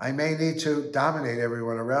 I may need to dominate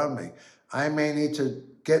everyone around me. I may need to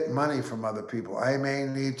get money from other people. I may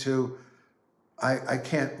need to, I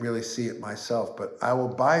can't really see it myself, but I will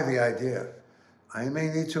buy the idea. I may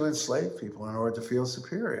need to enslave people in order to feel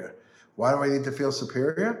superior. Why do I need to feel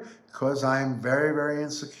superior? Because I'm very, very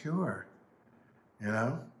insecure. You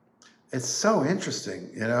know, it's so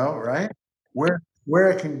interesting, right?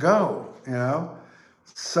 Where it can go.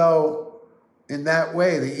 So in that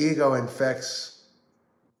way, the ego infects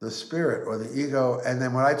the spirit or the ego. And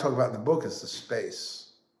then what I talk about in the book is the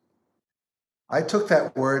space. I took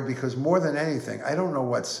that word because more than anything, I don't know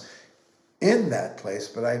what's in that place,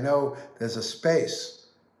 but I know there's a space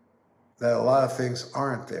that a lot of things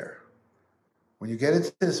aren't there. When you get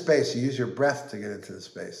into the space, you use your breath to get into the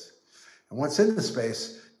space. And once in the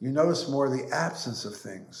space, you notice more the absence of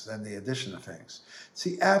things than the addition of things. It's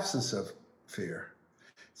the absence of fear.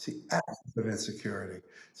 It's the absence of insecurity.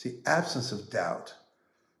 It's the absence of doubt.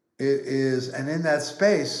 It is, and in that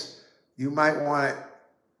space, you might want to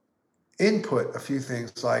input a few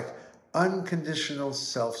things like unconditional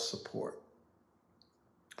self-support.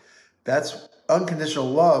 That's unconditional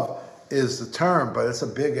love is the term, but it's a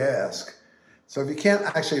big ask. So if you can't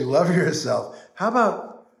actually love yourself, how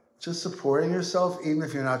about just supporting yourself, even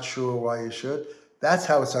if you're not sure why you should? That's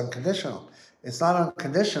how it's unconditional. It's not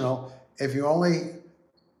unconditional if you only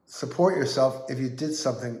support yourself if you did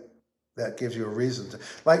something that gives you a reason to.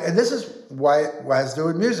 Like, and this is why it has to do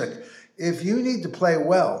with music. If you need to play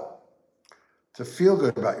well to feel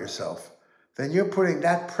good about yourself, then you're putting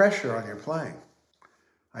that pressure on your playing.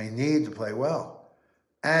 I need to play well.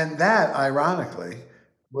 And that, ironically,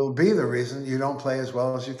 will be the reason you don't play as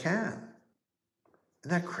well as you can.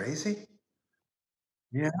 Isn't that crazy?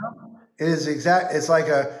 Yeah. It is exact. It's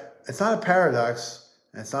not a paradox,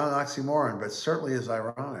 and it's not an oxymoron, but it certainly is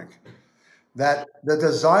ironic that the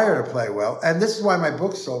desire to play well, and this is why my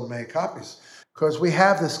book sold many copies, because we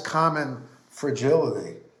have this common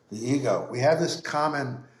fragility, the ego. We have this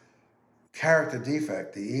common character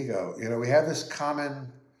defect, the ego. We have this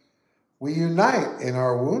common, we unite in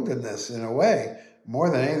our woundedness in a way, more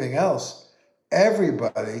than anything else.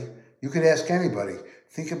 Everybody, you could ask anybody,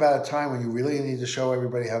 think about a time when you really need to show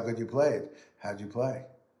everybody how good you played. How'd you play?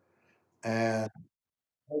 And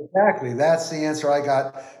exactly, that's the answer I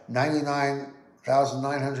got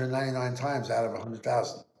 99,999 times out of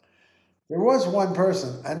 100,000. There was one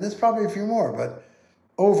person, and there's probably a few more, but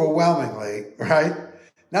overwhelmingly, right?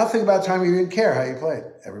 Now think about a time you didn't care how you played.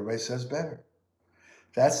 Everybody says better.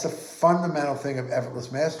 That's the fundamental thing of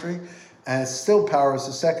effortless mastery, and it still powers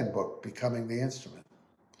the second book, Becoming the Instrument.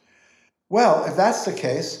 Well, if that's the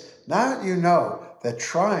case, now that you know that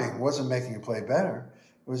trying wasn't making you play better,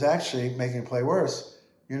 it was actually making you play worse,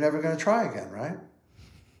 you're never going to try again, right?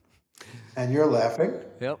 And you're laughing.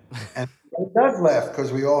 Yep. And it does laugh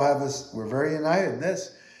because we all have this, we're very united in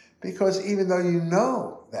this. Because even though you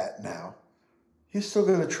know that now, you're still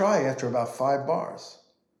going to try after about 5 bars.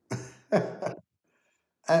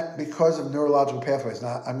 And because of neurological pathways.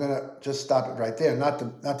 Now, I'm going to just stop it right there, not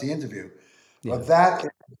the interview. Yeah. But that is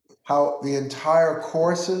how the entire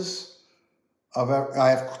courses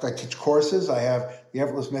I teach courses. I have the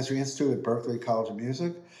Effortless Mastery Institute at Berklee College of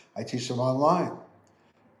Music. I teach them online.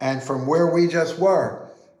 And from where we just were,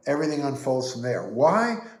 everything unfolds from there.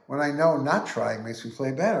 Why? When I know not trying makes me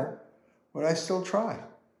play better, would I still try?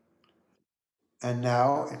 And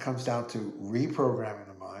now it comes down to reprogramming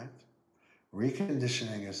the mind,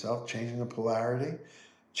 reconditioning yourself, changing the polarity,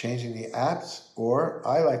 changing the apps, or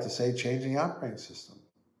I like to say, changing the operating system.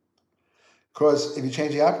 Because if you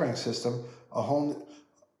change the operating system,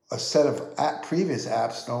 a set of previous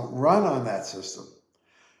apps don't run on that system.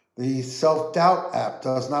 The self-doubt app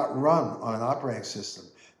does not run on an operating system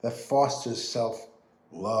that fosters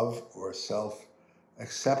self-love or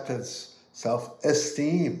self-acceptance,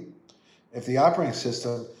 self-esteem. If the operating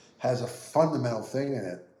system has a fundamental thing in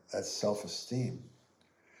it, that's self-esteem,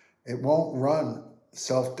 it won't run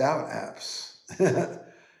self-doubt apps.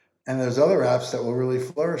 And there's other apps that will really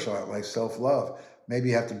flourish on it, like self-love. Maybe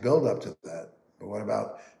you have to build up to that. But what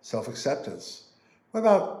about self-acceptance? What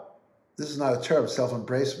about, this is not a term,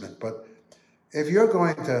 self-embracement, but if you're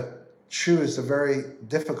going to choose the very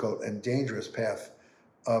difficult and dangerous path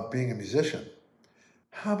of being a musician,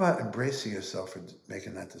 how about embracing yourself and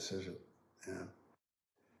making that decision? Yeah.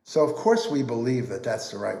 So of course we believe that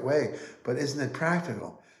that's the right way, but isn't it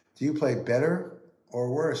practical? Do you play better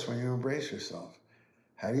or worse when you embrace yourself?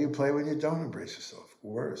 How do you play when you don't embrace yourself?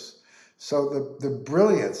 Worse. So the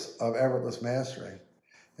brilliance of effortless mastery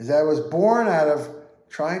is that I was born out of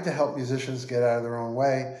trying to help musicians get out of their own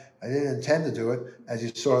way. I didn't intend to do it. As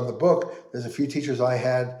you saw in the book, there's a few teachers I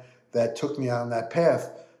had that took me on that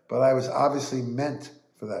path, but I was obviously meant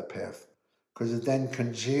for that path because it then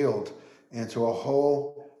congealed into a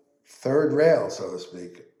whole third rail, so to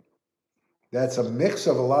speak. That's a mix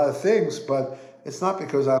of a lot of things, but it's not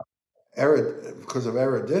because of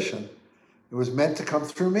erudition. It was meant to come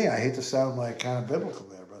through me. I hate to sound like kind of biblical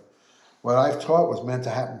there, but what I've taught was meant to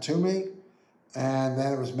happen to me, and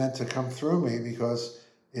then it was meant to come through me because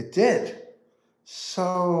it did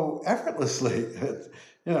so effortlessly.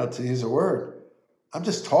 To use a word, I'm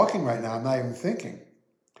just talking right now. I'm not even thinking.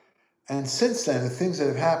 And since then, the things that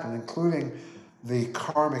have happened, including the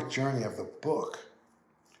karmic journey of the book,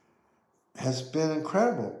 has been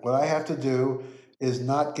incredible. What I have to do is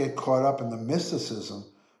not get caught up in the mysticism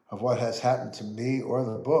of what has happened to me or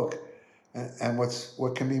the book. And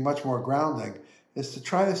what can be much more grounding is to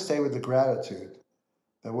try to stay with the gratitude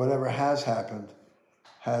that whatever has happened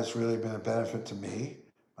has really been a benefit to me,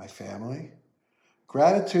 my family.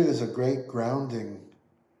 Gratitude is a great grounding.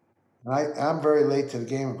 And I'm very late to the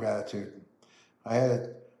game of gratitude. I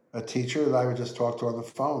had a teacher that I would just talk to on the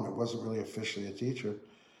phone. It wasn't really officially a teacher.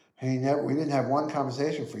 And we didn't have one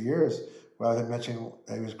conversation for years without him mentioning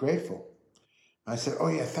that he was grateful. And I said, "Oh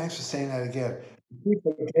yeah, thanks for saying that again." I keep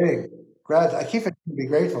forgetting gratitude. I keep forgetting to be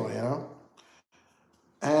grateful.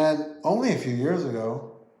 And only a few years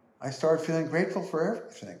ago, I started feeling grateful for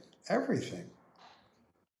everything. Everything.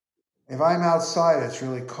 If I'm outside, it's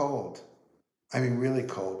really cold. I mean, really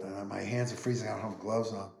cold, and my hands are freezing. I don't have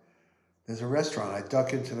gloves on. There's a restaurant. I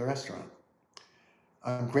duck into the restaurant.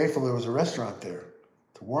 I'm grateful there was a restaurant there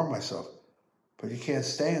to warm myself. But you can't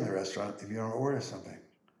stay in the restaurant if you don't order something.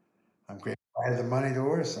 I'm grateful I had the money to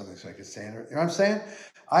order something so I could stay in it. You know what I'm saying?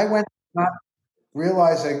 I went not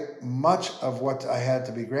realizing much of what I had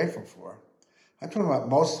to be grateful for. I'm talking about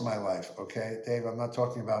most of my life, okay, Dave? I'm not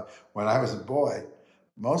talking about when I was a boy.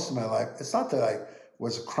 Most of my life, it's not that I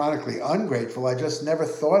was chronically ungrateful. I just never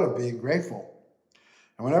thought of being grateful.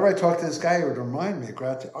 And whenever I talk to this guy, he would remind me of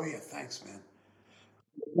gratitude. Oh, yeah, thanks, man.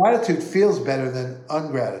 Gratitude feels better than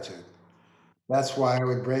ungratitude. That's why I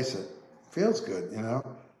would embrace it. Feels good.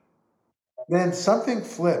 Then something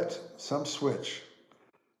flipped, some switch.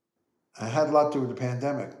 It had a lot to do with the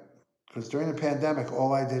pandemic. Because during the pandemic,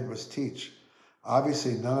 all I did was teach.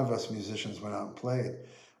 Obviously, none of us musicians went out and played.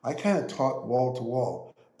 I kind of taught wall to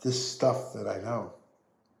wall this stuff that I know.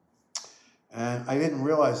 And I didn't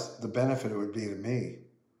realize the benefit it would be to me,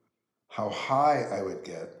 how high I would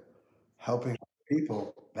get helping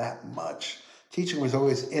people that much. Teaching was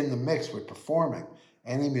always in the mix with performing.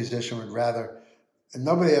 Any musician would rather, and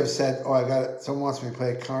nobody ever said, "Oh, someone wants me to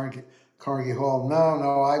play at Carnegie Hall."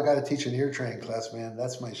 No, I've got to teach an ear training class, man.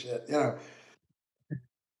 That's my shit.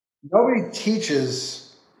 Nobody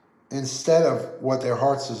teaches instead of what their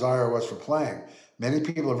heart's desire was for playing. Many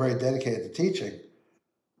people are very dedicated to teaching.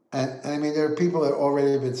 And I mean, there are people that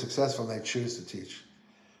already have been successful and they choose to teach.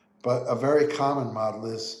 But a very common model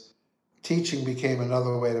is teaching became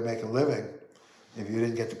another way to make a living if you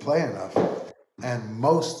didn't get to play enough. And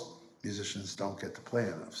most musicians don't get to play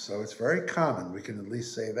enough. So it's very common. We can at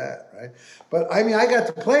least say that, right? But I mean, I got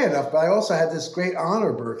to play enough, but I also had this great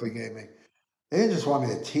honor Berkeley gave me. They didn't just want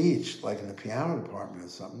me to teach, like in the piano department or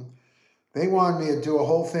something. They wanted me to do a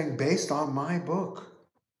whole thing based on my book.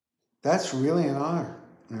 That's really an honor,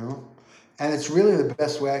 you know? And it's really the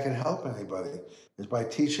best way I can help anybody is by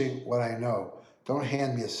teaching what I know. Don't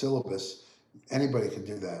hand me a syllabus. Anybody can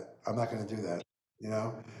do that. I'm not going to do that, you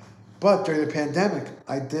know? But during the pandemic,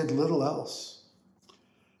 I did little else.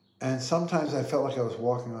 And sometimes I felt like I was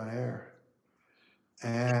walking on air.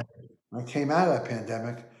 And when I came out of that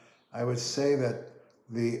pandemic, I would say that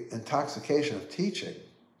the intoxication of teaching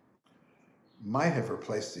might have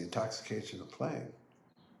replaced the intoxication of playing.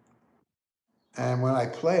 And when I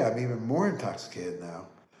play, I'm even more intoxicated now.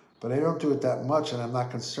 But I don't do it that much, and I'm not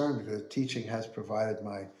concerned because teaching has provided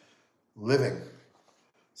my living.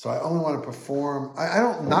 So I only want to perform. I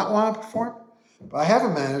don't not want to perform, but I have a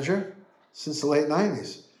manager since the late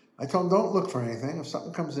 90s. I told him, don't look for anything. If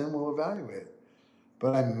something comes in, we'll evaluate it.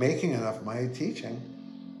 But I'm making enough money teaching,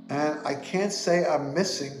 and I can't say I'm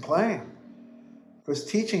missing playing because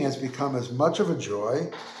teaching has become as much of a joy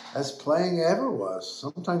as playing ever was,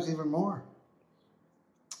 sometimes even more.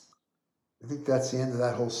 I think that's the end of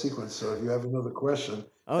that whole sequence. So if you have another question,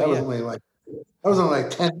 Oh that was yeah. only like that was only like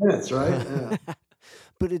 10 minutes, right? Yeah.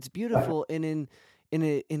 But it's beautiful, and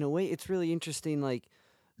in a way, it's really interesting. Like,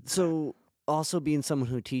 so also being someone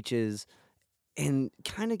who teaches and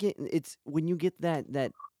kind of get it's when you get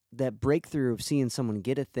that breakthrough of seeing someone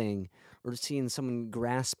get a thing or seeing someone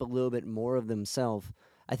grasp a little bit more of themselves.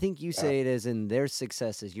 I think you Yeah. say it as in their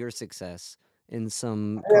success is your success in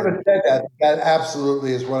some I part never of said that. That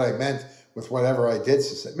absolutely is what I meant with whatever I did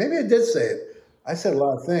say. Maybe I did say it. I said a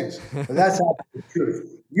lot of things, but that's not the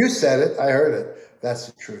truth. You said it. I heard it. That's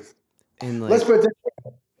the truth. and Let's like put it this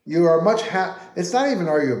way. You are much It's not even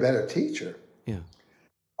are you a better teacher. yeah.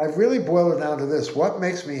 I've really boiled it down to this: what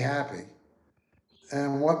makes me happy,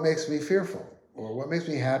 and what makes me fearful, or what makes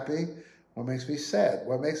me happy, what makes me sad,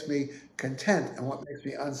 what makes me content, and what makes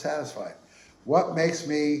me unsatisfied, what makes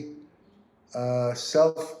me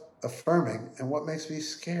self-affirming, and what makes me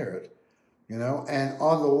scared. And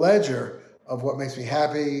on the ledger of what makes me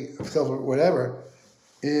happy, whatever,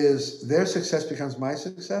 is their success becomes my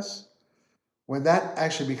success. When that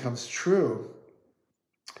actually becomes true,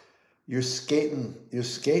 you're skating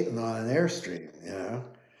on an airstream,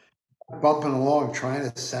 bumping along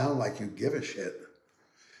trying to sound like you give a shit.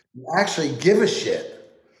 You actually give a shit.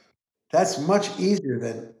 That's much easier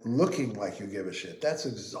than looking like you give a shit. That's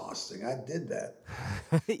exhausting. I did that.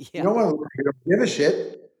 You Yeah. don't want to look like you don't give a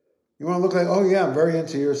shit. You want to look like, oh yeah, I'm very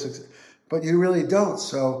into your success, but you really don't.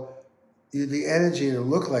 So the energy to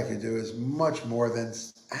look like you do is much more than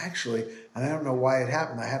actually. And I don't know why it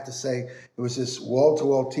happened. I have to say it was this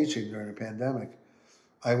wall-to-wall teaching during the pandemic.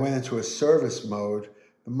 I went into a service mode.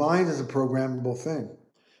 The mind is a programmable thing.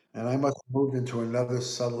 And I must have moved into another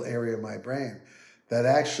subtle area of my brain that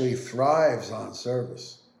actually thrives on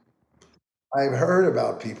service. I've heard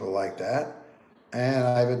about people like that, and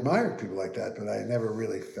I've admired people like that, but I never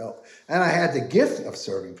really felt. And I had the gift of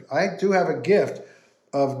serving. I do have a gift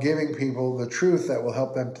of giving people the truth that will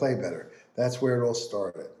help them play better. That's where it all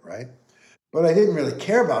started, right? But I didn't really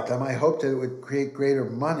care about them. I hoped that it would create greater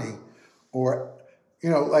money, or,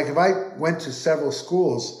 like if I went to several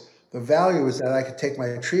schools, the value is that I could take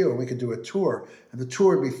my trio and we could do a tour, and the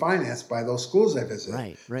tour would be financed by those schools I visited.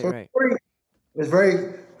 Right, right, So right. it's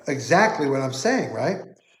very exactly what I'm saying, right?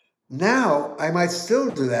 Now I might still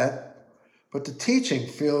do that, but the teaching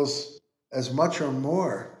feels as much or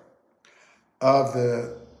more of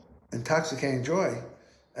the intoxicating joy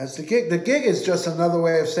as the gig. The gig is just another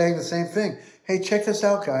way of saying the same thing. Hey, check this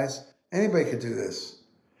out, guys. Anybody could do this.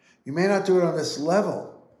 You may not do it on this level,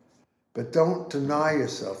 but don't deny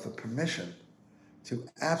yourself the permission to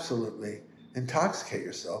absolutely intoxicate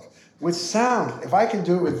yourself with sound. If I can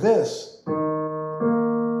do it with this,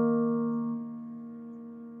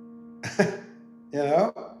 you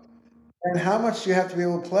know, and how much do you have to be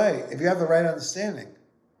able to play if you have the right understanding?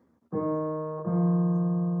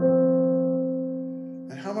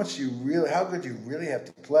 And how good you really have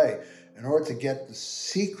to play in order to get the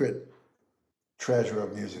secret treasure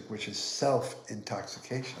of music, which is self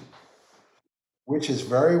intoxication, which is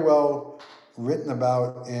very well written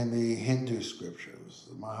about in the Hindu scriptures,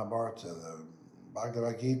 the Mahabharata, the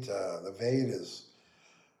Bhagavad Gita, the Vedas.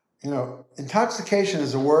 Intoxication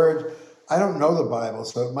is a word. I don't know the Bible,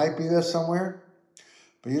 so it might be there somewhere,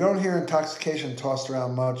 but you don't hear intoxication tossed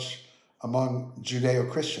around much among Judeo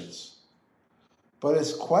Christians. But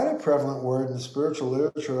it's quite a prevalent word in the spiritual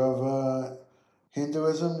literature of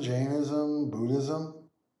Hinduism, Jainism, Buddhism.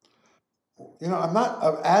 I'm not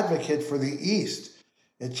an advocate for the East.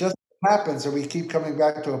 It just happens that we keep coming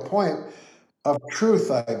back to a point of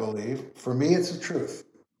truth, I believe. For me, it's a truth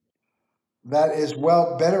that is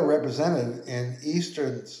better represented in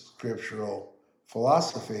Eastern scriptural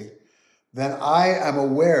philosophy than I am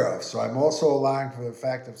aware of. So I'm also allowing for the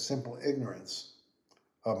fact of simple ignorance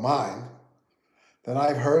of mine that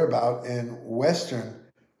I've heard about in Western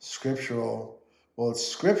scriptural, well, it's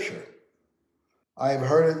scripture. I've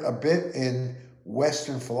heard it a bit in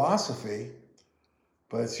Western philosophy,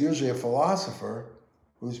 but it's usually a philosopher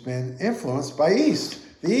who's been influenced by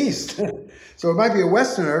the East. So it might be a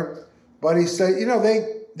Westerner, but he said,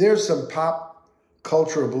 there's some pop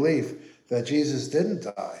cultural belief that Jesus didn't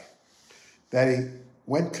die, that he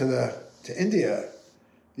went to India.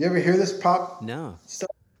 You ever hear this pop No. stuff?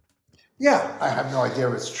 Yeah, I have no idea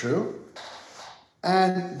if it's true.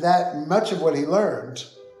 And that much of what he learned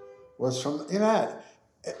was from, it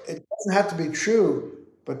doesn't have to be true,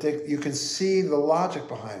 but you can see the logic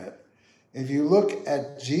behind it. If you look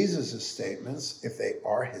at Jesus' statements, if they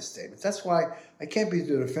are his statements, that's why I can't be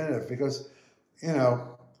too definitive, because,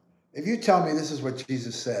 if you tell me this is what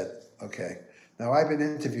Jesus said, okay, now I've been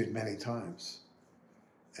interviewed many times,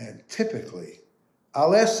 and typically,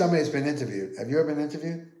 I'll ask somebody who's been interviewed. Have you ever been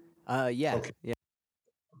interviewed? Yeah. Okay. Yeah.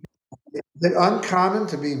 Is it uncommon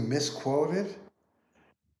to be misquoted?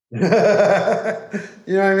 You know what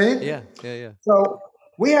I mean? Yeah. Yeah. Yeah. So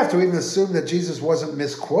we have to even assume that Jesus wasn't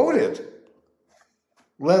misquoted,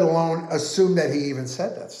 let alone assume that he even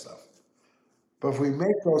said that stuff. But if we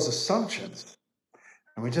make those assumptions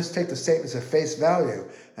and we just take the statements at face value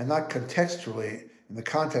and not contextually in the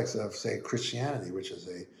context of, say, Christianity, which is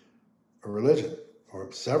a religion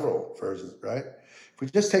or several versions, right? If we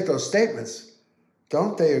just take those statements,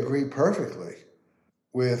 don't they agree perfectly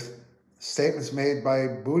with statements made by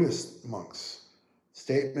Buddhist monks,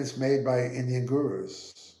 statements made by Indian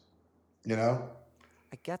gurus, you know?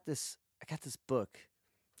 I got this. I got this book.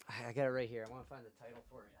 I got it right here. I want to find the title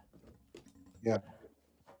for you. Yeah.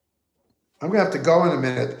 I'm gonna have to go in a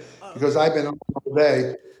minute because I've been on all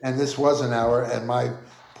day and this was an hour and my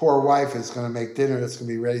poor wife is gonna make dinner that's gonna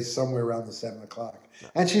be ready somewhere around the 7 o'clock.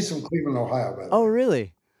 And she's from Cleveland, Ohio, by the Oh, way.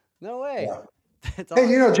 really? No way. Yeah. That's Hey, awesome.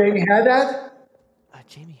 you know Jamie Haddad?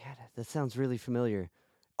 Jamie Haddad. That sounds really familiar.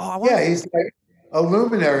 Oh, I want Yeah, to. he's like a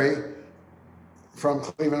luminary from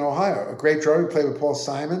Cleveland, Ohio. A great drummer. He played with Paul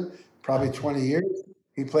Simon, probably Okay. 20 years.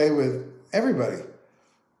 He played with everybody.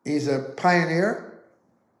 He's a pioneer.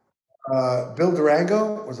 Bill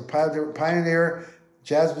Durango was a pioneer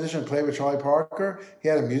jazz musician, played with Charlie Parker. He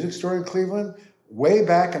had a music store in Cleveland way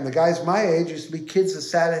back, and the guys my age used to be kids that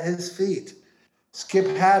sat at his feet. Skip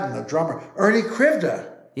Haddon, the drummer. Ernie Krivda.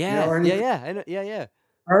 Yeah. Ernie. Yeah. Yeah. I know. Yeah. Yeah.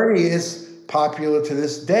 Ernie is popular to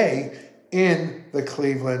this day in the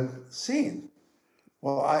Cleveland scene.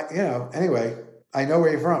 Well, anyway, I know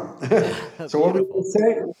where you're from. So what were you Beautiful. going to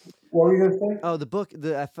say? What were you going to say? Oh, the book.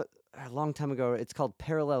 A long time ago. It's called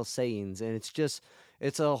Parallel Sayings, and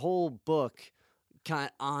it's a whole book kind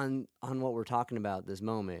on what we're talking about this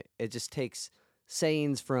moment. It just takes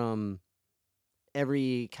sayings from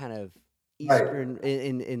every kind of Right. Eastern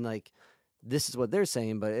in like this is what they're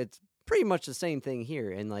saying, but it's pretty much the same thing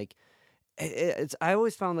here. And like it's I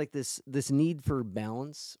always found like this need for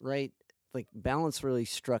balance, right? Like balance really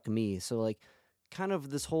struck me. So like kind of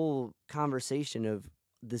this whole conversation of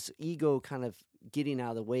this ego kind of getting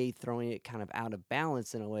out of the way, throwing it kind of out of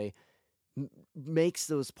balance in a way makes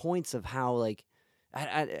those points of how like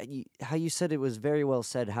how you said it was very well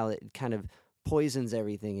said, how it kind of poisons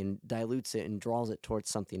everything and dilutes it and draws it towards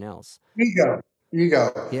something else. Ego.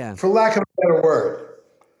 Ego. Yeah. For lack of a better word.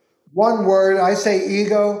 One word, I say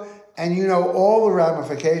ego, and you know all the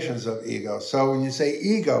ramifications of ego. So when you say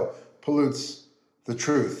ego pollutes the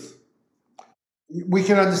truth, we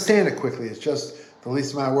can understand it quickly. It's just the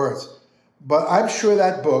least amount of words. But I'm sure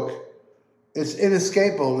that book, it's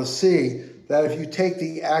inescapable to see that if you take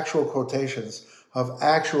the actual quotations of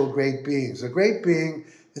actual great beings, a great being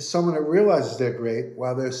is someone that realizes they're great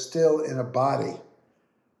while they're still in a body.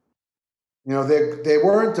 They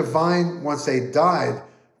weren't divine once they died.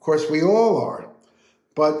 Of course, we all are.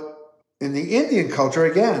 But in the Indian culture,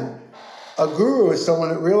 again, a guru is someone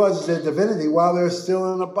that realizes their divinity while they're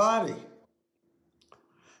still in a body.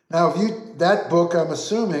 Now, that book, I'm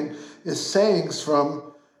assuming, is sayings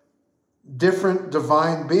from different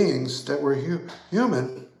divine beings that were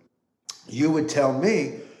human. You would tell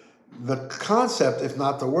me the concept, if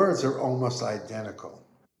not the words, are almost identical.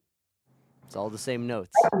 It's all the same notes.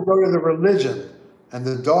 I have to go to the religion and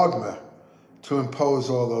the dogma to impose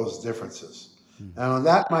all those differences. And on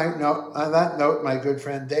that note, my good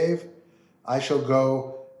friend Dave, I shall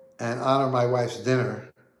go and honor my wife's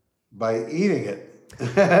dinner by eating it.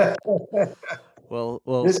 Well,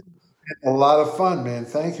 This is a lot of fun, man.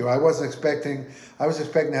 Thank you. I was expecting to have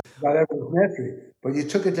about Everest Mastery, but you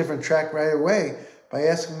took a different track right away by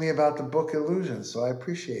asking me about the book Illusions. So I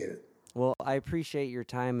appreciate it. well, I appreciate your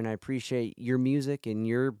time and I appreciate your music and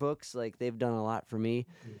your books. Like they've done a lot for me,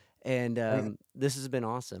 and Thank this has been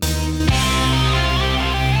awesome.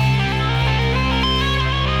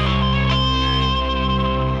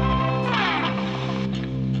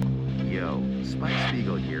 Yo, Spike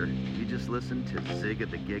Spiegel here. You just listened to Zig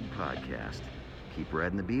at the Gig podcast. Keep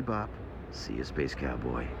riding the bebop. See you, Space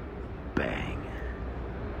Cowboy. Bang.